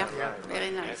 Yeah,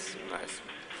 very nice.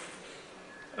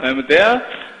 I'm there.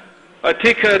 I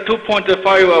take a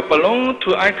 2.5 balloon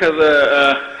to anchor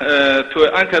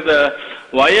the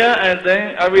wire, and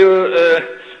then I will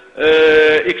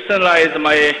externalize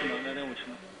my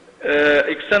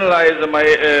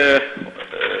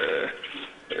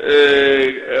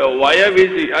wire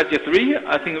with the RG3.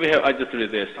 I think we have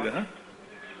RG3 there still, huh?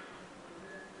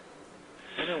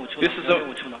 This is 2.5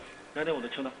的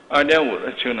球呢？2.5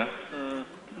的球呢？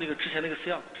那个之前那个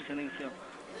像，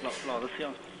老的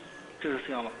像，这是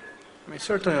像吗？ I mean,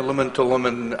 certainly lumen to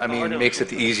lumen, I mean, makes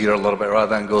it easier a little bit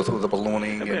rather than go through the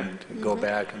ballooning and go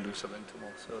back and do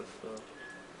subintimal. So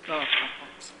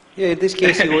yeah, in this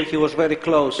case, he was very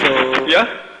close. So yeah,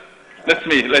 that's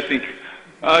me. Let's think.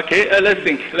 Okay, let's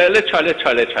think. Let's try.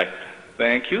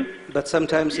 Thank you. But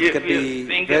sometimes it can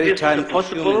be very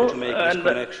time-consuming to make this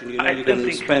connection. You know, you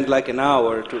can spend like an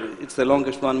hour. It's the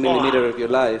longest 1 millimeter of your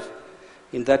life.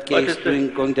 In that case,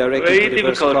 going directly to the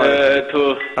reverse card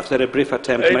after a brief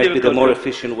attempt might be the more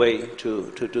efficient way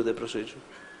to do the procedure.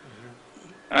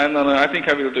 And I think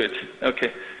I will do it.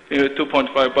 Okay.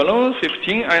 2.5 balloons,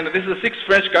 15, and this is 6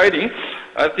 French guiding.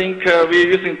 I think we're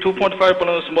using 2.5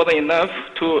 balloons more than enough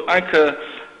to anchor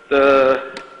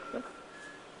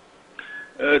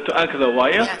the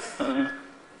wire. Yes.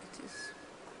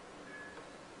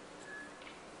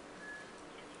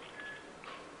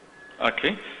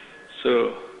 Okay,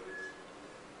 so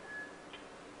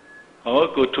I'll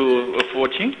go to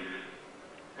 14.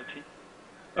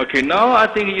 Okay, now I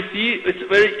think you see it's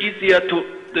very easier to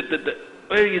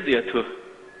very easier to. Okay.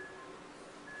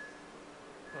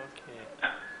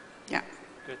 Yeah.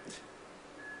 Good.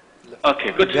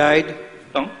 Okay, good. Guide.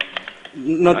 Down.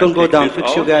 No, don't go down.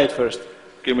 Fix your guide first.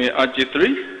 Give me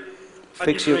RG3.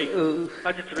 Fix your.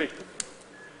 RG3.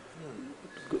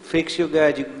 Fix your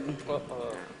guide.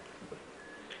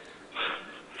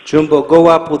 Junbo, go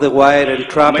up with the wire and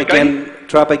trap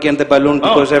again the balloon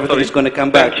because everything is going to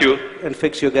come back. Thank you. And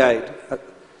fix your guide.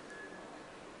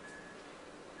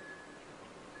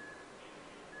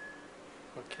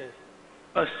 Okay.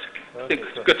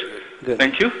 Good.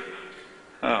 Thank you.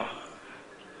 Oh.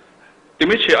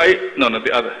 Dimitri, no,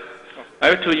 the other. I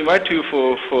have to invite you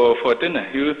for dinner.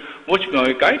 You watch me on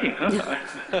your guiding, huh?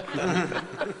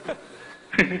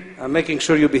 I'm making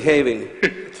sure you're behaving.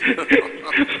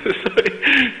 Sorry.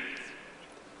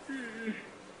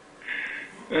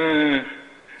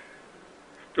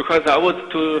 Because I was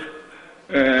too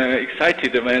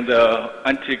excited when the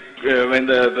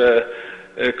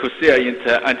corsair is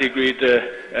anti-grid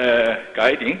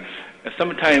guiding.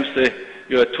 Sometimes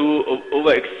you are too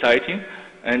over-exciting,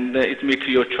 and it makes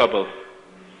you trouble.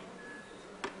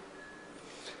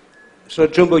 So,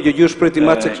 Junbo, you use pretty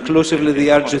much exclusively the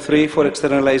RG3 for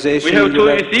externalization? We have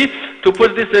to, you see, to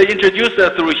put this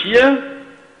introducer through here.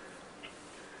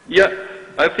 Yeah,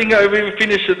 I think I will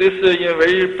finish this in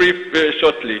very brief,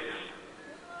 shortly.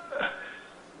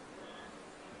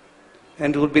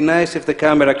 And it would be nice if the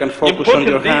camera can focus on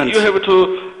your hands. You have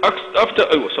to,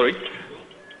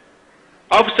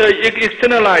 after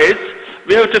externalize,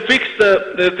 we have to fix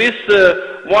this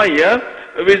wire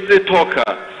with the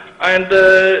talker. And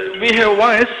we have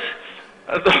once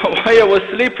the wire was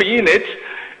slipped in it.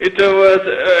 It was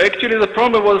actually the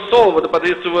problem was solved, but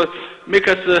it will make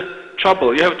us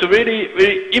trouble. You have to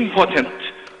very important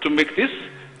to make this.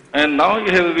 And now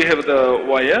we have the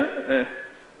wire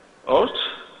out.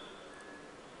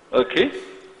 Okay.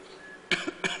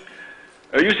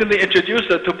 Using the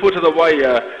introducer to put the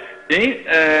wire in.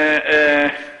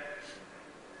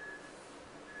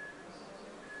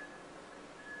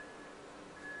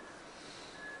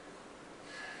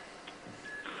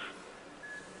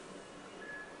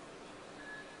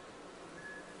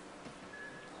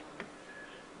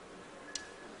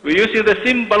 We're using the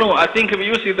SIM balloon. I think we're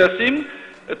using the SIM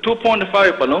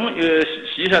 2.5 balloon.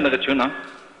 洗一下那个球囊。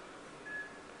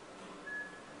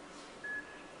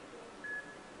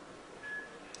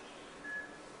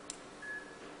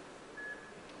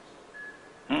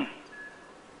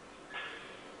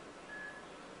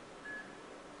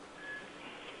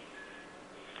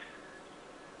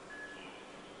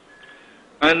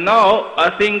And now I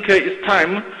think it's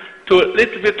time to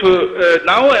little bit to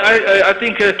now I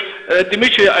think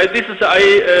Dimitri, this is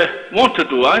I want to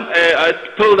do. I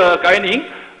pull the guiding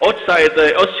outside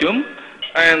the ostium,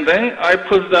 and then I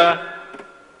put the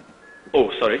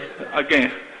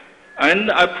again,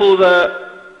 and I pull the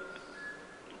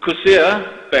cochlear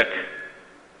back.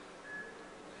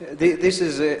 This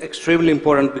is extremely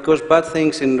important because bad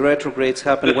things in retrogrades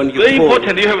happen when you pull. Very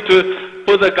important. You have to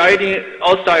put the guiding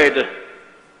outside.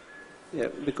 Yeah,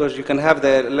 because you can have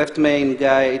the left main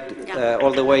guide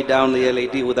all the way down the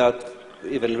LED without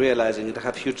even realizing it,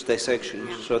 have huge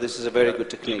dissections. So this is a very good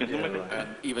technique.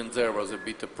 And even there was a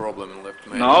bit of problem in left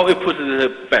main. Now we put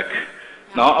it back.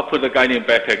 Now I put the guiding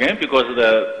back again because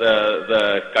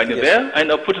the guiding there,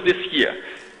 and I put this here,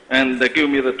 and they give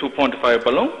me the 2.5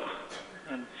 balloon.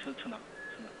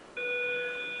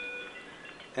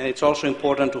 And it's also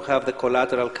important to have the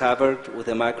collateral covered with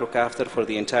a microcatheter for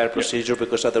the entire procedure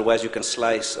because otherwise you can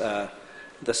slice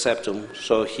the septum.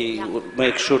 So he will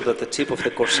make sure that the tip of the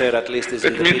corsair at least is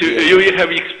in the means you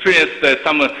have experienced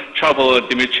some trouble,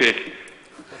 Dimitri.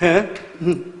 Huh?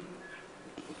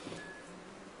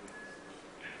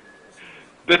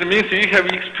 That means you have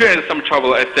experienced some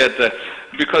trouble, I said,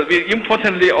 because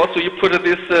importantly also you put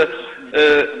this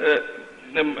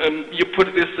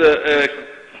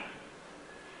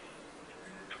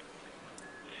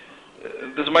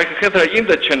this microcatheter in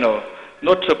the channel,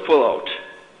 not to pull out.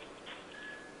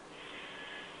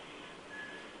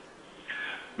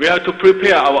 We have to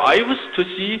prepare our eyes to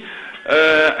see,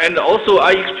 and also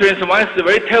I experienced once a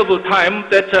very terrible time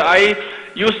that I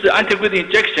used the antegrade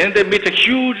injection. They made a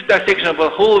huge dissection of a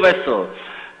whole vessel.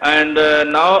 And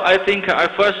now I think I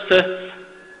first,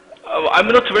 I'm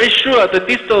not very sure the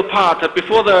distal part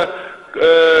before the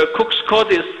Cook's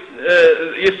cord is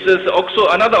also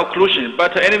another occlusion,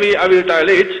 but anyway I will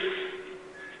dilate.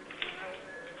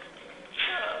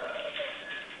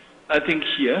 I think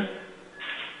here.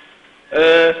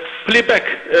 Playback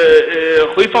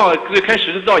回放最开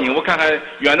始的倒影，我看看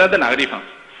原来在哪个地方。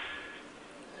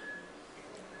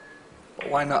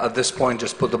 Why not at this point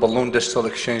just put the balloon distal,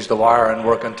 exchange the wire, and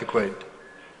work antiquate?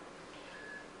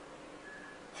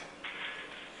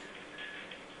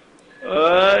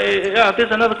 Yeah,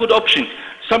 there's another good option.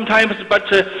 Sometimes,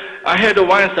 but I had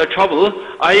once trouble.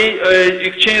 I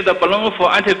exchanged the balloon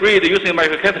for antegrade using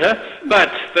microcatheter,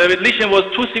 but the lesion was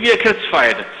too severe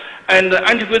calcified, and the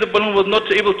antegrade balloon was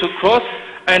not able to cross,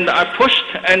 and I pushed,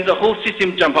 and the whole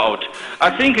system jumped out. I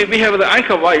think we have the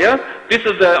anchor wire. This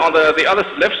is on the other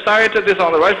left side, this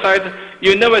on the right side.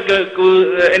 You never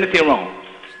go anything wrong.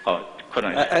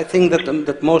 I think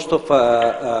that most of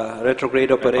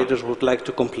retrograde operators would like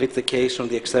to complete the case on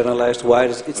the externalized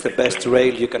wires. It's the best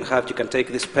rail you can have. You can take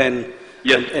this pen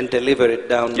and deliver it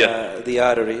down the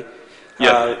artery.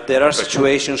 There are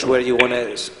situations where you want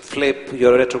to flip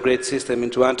your retrograde system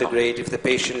into antegrade if the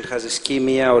patient has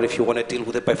ischemia, or if you want to deal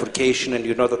with a bifurcation and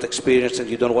you're not that experienced and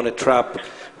you don't want to trap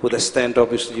with a stent,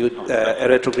 obviously a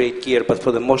retrograde gear. But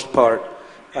for the most part,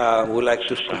 we like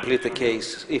to complete the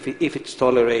case if it's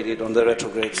tolerated on the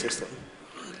retrograde system.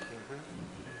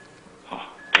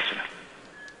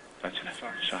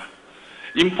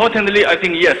 Importantly, I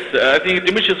think yes. I think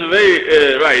Dimitri is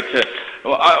very right.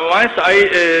 Once I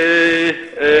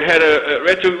had a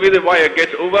retrograde wire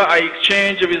get over, I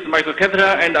exchanged with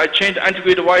microcatheter and I changed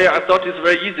antegrade wire. I thought it's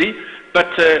very easy,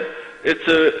 but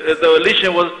the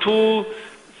lesion was too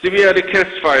severely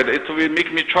calcified. It will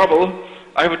make me trouble.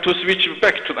 I have to switch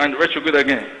back to retrograde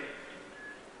again.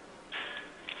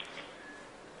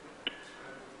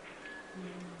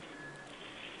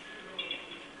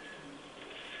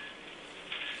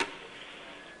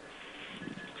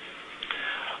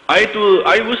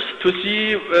 I wish to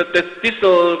see the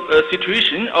distal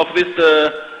situation of this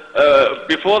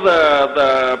before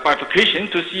the bifurcation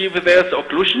to see if there's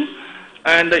occlusion,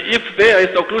 and if there is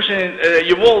occlusion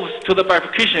evolves to the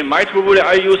bifurcation, might probably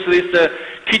I use this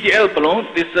PDL balloon,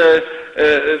 this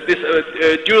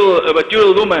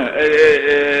dual lumen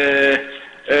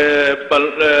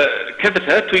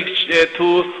catheter to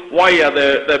wire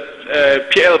the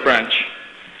PL branch.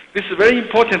 This is very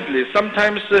importantly.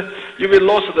 Sometimes you will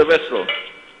lose the vessel.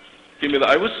 Give me the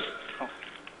IVUS.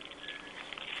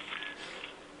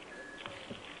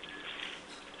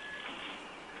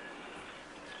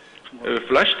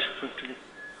 Flushed?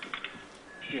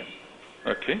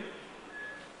 Okay.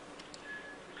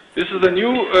 This is the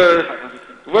new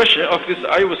version of this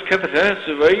IVUS catheter. It's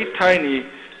very tiny.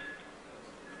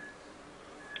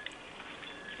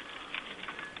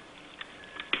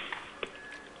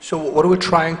 So what are we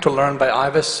trying to learn by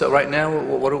IVUS right now?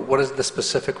 What is the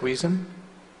specific reason?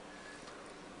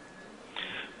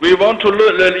 We want to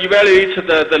evaluate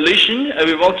the lesion, and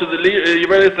we want to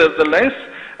evaluate the length,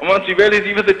 and want to evaluate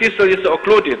if the distal is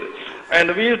occluded.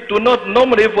 And we do not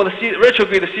normally for the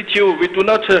retrograde CTO, we do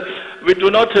not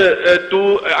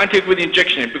do anti-occlusive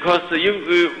injection because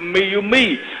you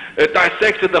may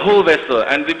dissect the whole vessel,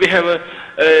 and we have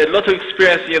a lot of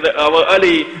experience in our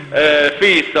early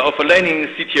phase of learning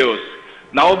CTOs.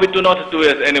 Now we do not do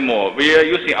it anymore. We are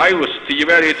using IVUS to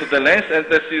evaluate the length and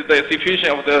the situation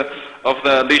of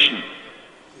the lesion.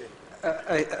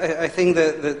 I think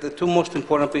the two most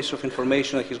important pieces of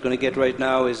information that he's going to get right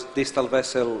now is distal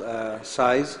vessel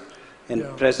size and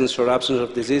presence or absence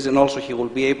of disease, and also he will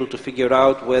be able to figure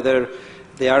out whether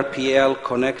the RPL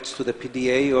connects to the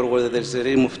PDA or whether there's a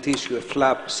rim of tissue, a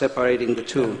flap separating the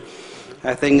two.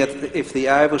 I think that if the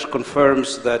IVUS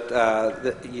confirms that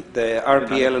the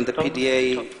RPL and the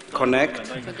PDA connect,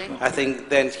 I think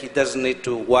then he doesn't need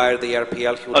to wire the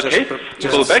RPL. He will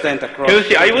just stand across the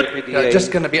PDA. Yeah, just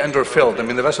going to be underfilled. I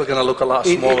mean, the vessel is going to look a lot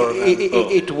smaller.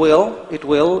 It will.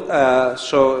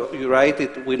 So you're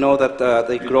right. We know that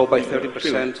they grow by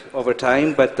 30% over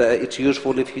time, but it's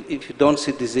useful if you don't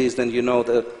see disease, then you know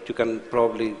that you can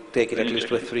probably take it at least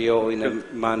to a 3.0 in a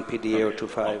man PDA or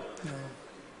 2.5.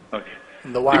 Okay.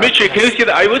 Dimitri, can you see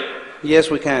the IVUS? Yes,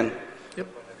 we can. Yep.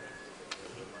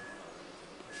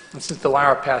 And since the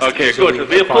wire passes, okay, good.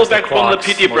 We'll pull back from the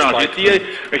PD branch. You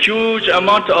see a huge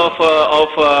amount of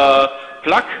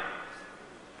plaque.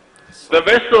 The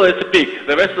vessel is big.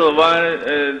 The vessel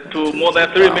 1 to more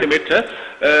than 3 millimeter.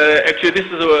 Actually, this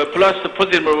is a plus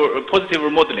positive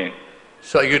remodeling.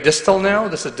 So you're distal now?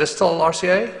 This is distal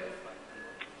RCA?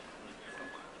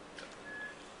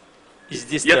 Is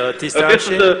this yes, the distal this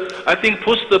is I think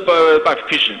post the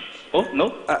bifurcation. Oh,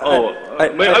 no?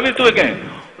 I will do again.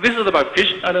 This is the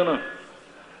bifurcation? I don't know.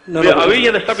 Are we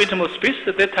in the subintimal space?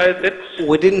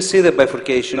 We didn't see the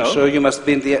bifurcation, so you must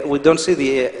be in the... We don't see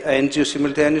the angio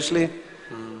simultaneously?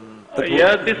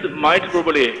 Yeah, this might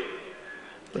probably...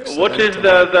 What is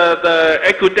the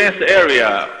equidense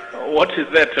area? What is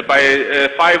that by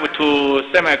 5 to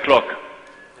 7 o'clock?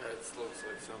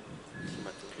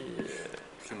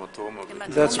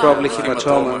 That's probably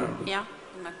hematoma. Yeah,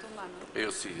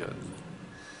 hematoma.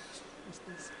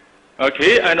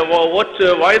 Okay, and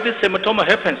why this hematoma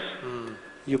happens?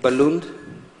 You ballooned?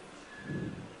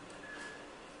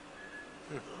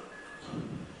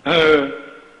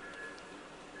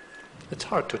 It's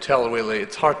hard to tell, really.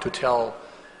 It's hard to tell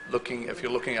if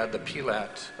you're looking at the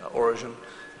PLAT origin.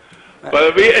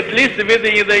 But we at least with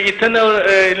the internal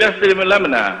elastic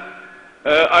lamina.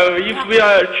 If we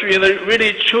are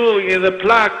really true in the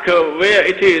plaque where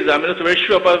it is, I'm not very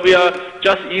sure, but we are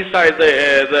just inside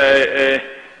the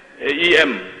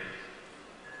EM.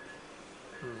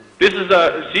 This is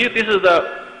the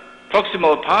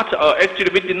proximal part.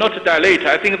 Actually, we did not dilate.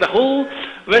 I think the whole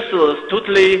vessel is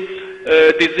totally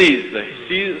diseased.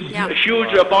 See, a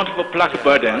huge amount of plaque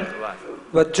burden.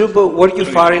 But Junbo, were you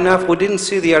far enough? We didn't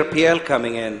see the RPL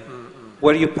coming in.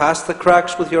 Were you past the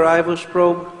cracks with your IVUS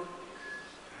probe?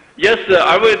 Yes,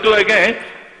 I will do again.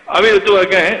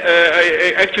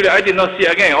 Actually, I did not see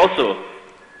again also.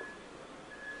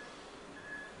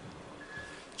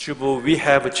 Junbo, we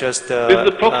have just... this is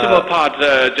the proximal part,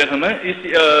 gentlemen.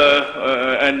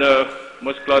 And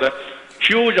Marie-Claude,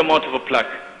 huge amount of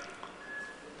plaque.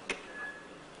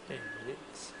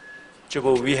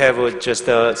 Junbo, we have just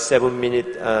 7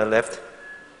 minutes left.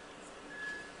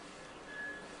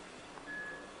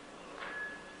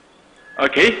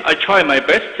 Okay, I try my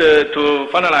best to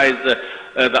finalize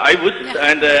IVUS,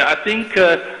 and I think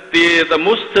the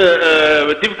most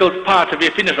difficult part we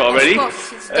finished already. Of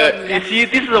course, it's done, You see,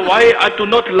 this is why I do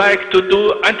not like to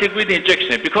do antegrade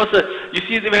injection, because you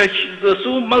see there are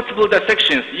so multiple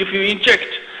dissections. If you inject,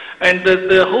 and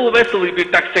the whole vessel will be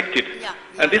dissected. Yeah.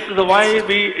 And this is why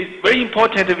it's very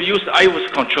important we use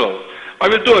IVUS control. I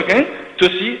will do again to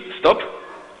see, stop.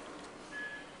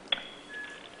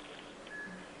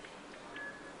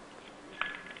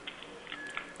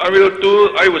 I will do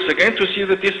IVUS again to see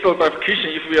the distal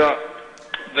bifurcation if we are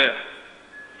there.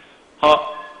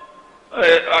 好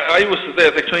，IVUS 在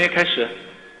重新开始。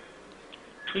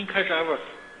重新开始 IVUS。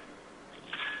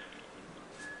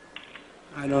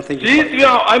 I don't think See,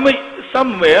 I'm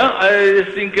somewhere. I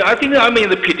think I'm in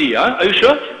the PD. Are you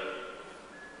sure?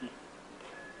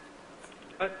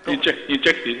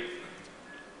 Injected.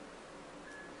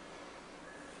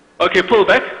 Okay, pull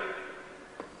back.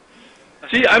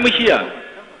 See, I'm here.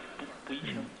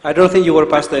 I don't think you were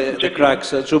past the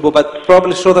cracks, Junbo, but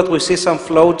probably so that we see some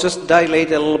flow, just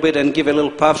dilate a little bit and give a little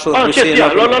puff so that we see yeah.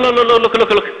 Look.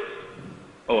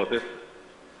 Oh, this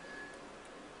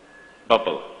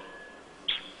bubble.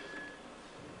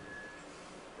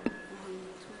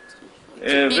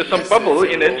 There's some bubble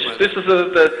in it. This is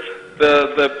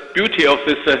the beauty of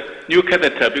this new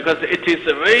catheter, because it is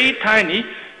very tiny.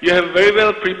 You have very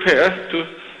well prepared to.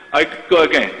 I go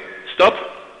again. Stop.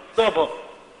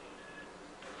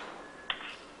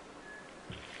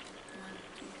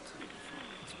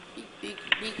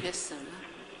 Big vessel.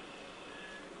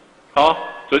 好，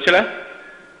走起来。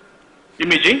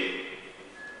Imaging.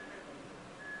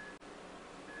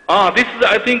 This is,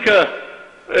 I think.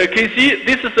 Can you see?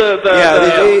 This is the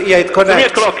it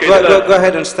connects. 3 o'clock. Go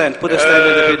ahead and stand. Put a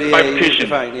stand in the PDA.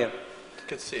 Fine, yeah. You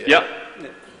can see it. Yeah.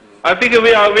 I think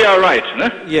we are right.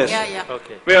 No? Yes. Yeah.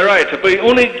 Okay. We are right, but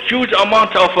only huge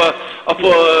amount of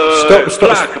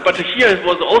plaque. But here it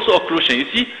was also occlusion. You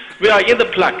see, we are in the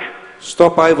plaque.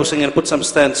 Stop IVUSing and put some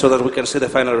stands so that we can see the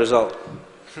final result.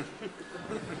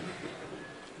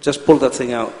 Just pull that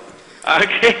thing out.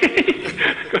 Okay.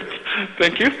 Good.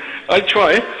 Thank you. I'll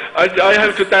try. I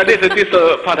have to dilate this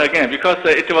part again because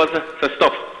it was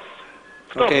stop.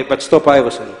 Okay, but stop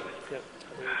IVUSing.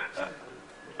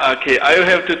 Okay, I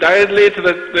have to dilate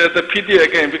the PD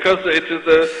again because it is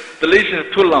the lesion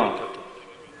is too long.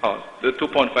 The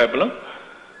 2.5 long.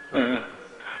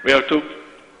 We have to.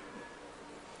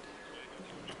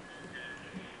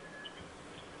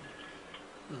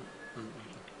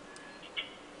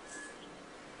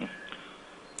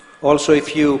 Also,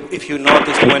 if you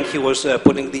noticed when he was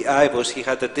putting the IVUS, he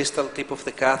had the distal tip of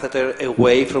the catheter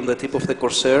away from the tip of the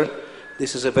corsair.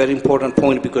 This is a very important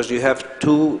point because you have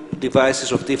two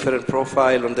devices of different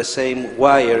profile on the same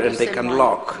wire and they can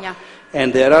lock. Yeah.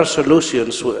 And there are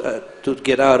solutions to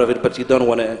get out of it, but you don't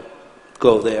want to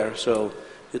go there. So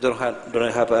you don't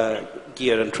have a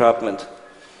gear entrapment.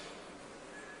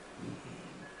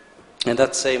 And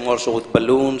that's same also with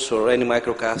balloons or any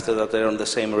microcatheter that are on the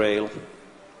same rail.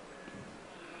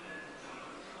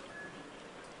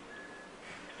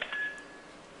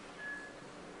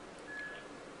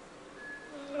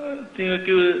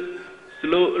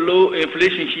 Low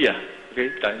inflation here. Okay,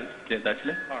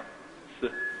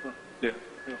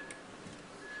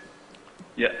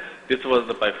 yeah, this was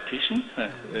the bifurcation.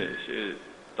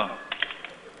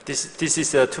 This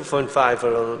is a 2.5,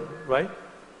 right?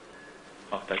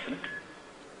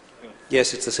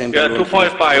 Yes, it's the same. Yeah,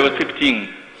 2.5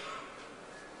 15.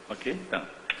 Okay, done.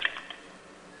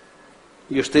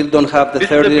 You still don't have the this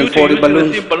 30 and 40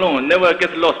 balloons? The balloon never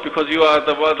get lost because you are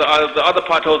the other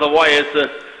part of the wire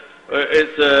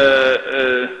is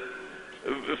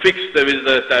fixed with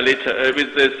the dilator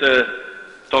with this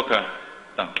talker.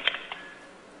 Down.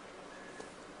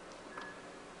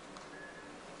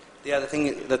 The other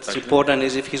thing that's important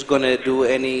is if he's going to do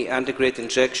any antegrade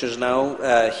injections now,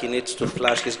 he needs to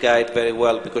flash his guide very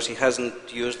well because he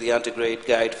hasn't used the antegrade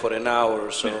guide for an hour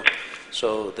or so. Yeah.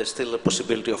 So there's still a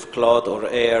possibility of clot or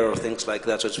air or things like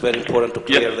that. So it's very important to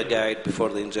clear the guide before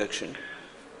the injection.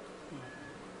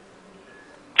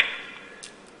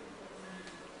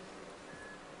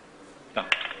 No.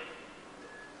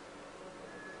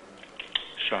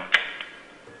 Sure.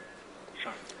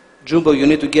 Junbo, you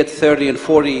need to get 30 and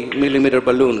 40 millimeter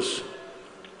balloons.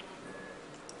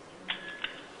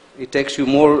 It takes you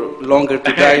longer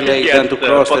to dilate than to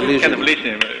cross the lesion. Kind of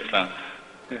lesion.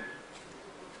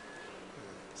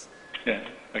 Yeah,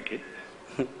 okay.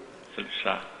 This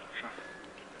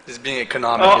is being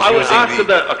economic. I will ask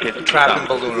the trapping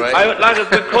balloon, right? I would like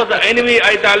because anyway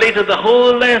I dilated the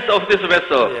whole length of this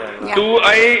vessel. Yeah.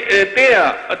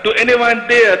 Do anyone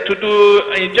dare to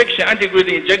do injection, antegrade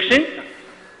injection?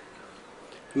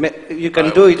 You can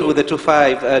do it with the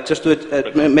 2.5. Just do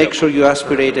it. Make sure you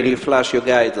aspirate and you flush your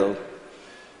guide, though.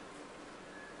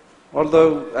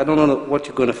 Although I don't know what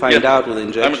you're going to find out with the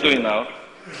injection. I'm doing now.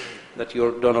 That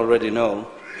you don't already know.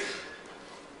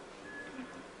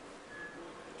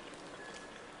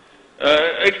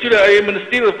 Actually, I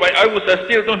still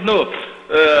don't know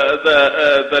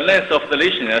the length of the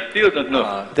lesion. I still don't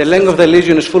know. The length of the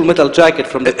lesion is full metal jacket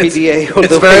from the PDA.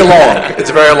 It's very long.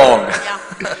 It's very long.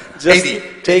 Just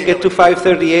take it to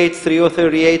 538,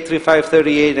 3038,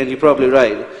 3538, and you're probably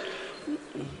right.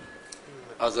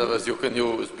 Otherwise, you can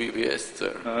use BVS,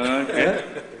 sir. Okay.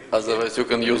 Otherwise, you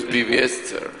can use BVS,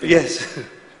 sir. Yes.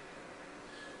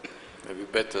 Maybe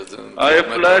better than... I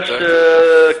flash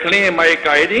clean my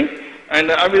guiding,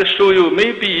 and I will show you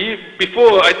maybe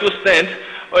before I do stent.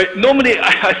 Normally,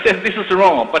 I said this is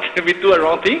wrong, but we do a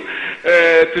wrong thing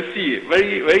to see.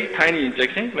 Very, very tiny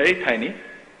injection, very tiny.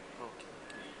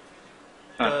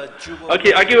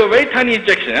 Okay, I give a very tiny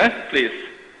injection, please.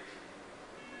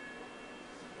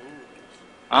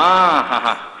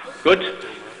 Good.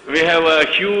 We have a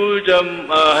huge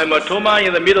hematoma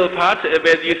in the middle part,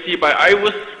 where you see by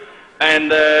IVUS,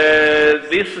 and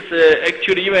this is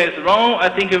actually even is wrong. I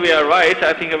think we are right.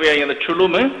 I think we are in the true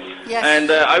lumen. Yes.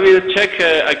 And I will check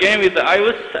again with the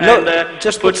IVUS and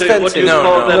just put what you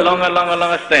call the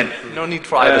longer stent. No need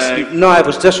for IVUS. No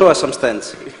IVUS, just show us some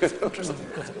stents.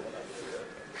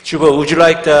 Junbo, would you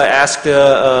like to ask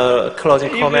the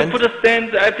closing comment? If you put a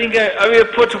stent, I think I will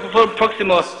put for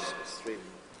proximal.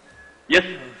 Yes.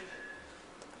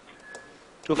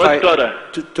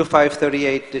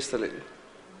 2538 distally.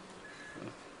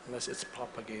 Unless it's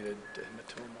propagated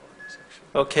hematoma section.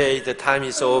 Okay, the time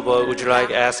is over. Would you like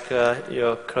to ask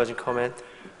your closing comment?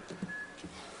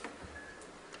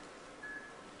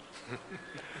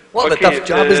 Well, the tough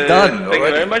job is done. Thank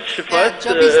you very much first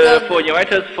for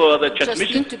inviting us for the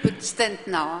transmission. Just need to put stent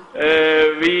now.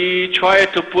 We try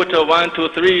to put 1, 2,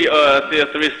 3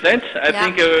 stents. I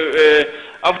think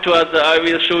afterwards I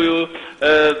will show you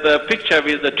the picture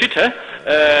with the Twitter,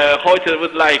 how it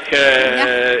would like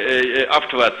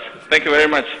afterwards. Thank you very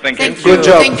much. Thank you. Good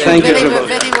job. Thank you. Very well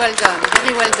done.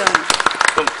 Very well done.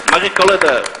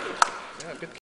 Marie-Claude.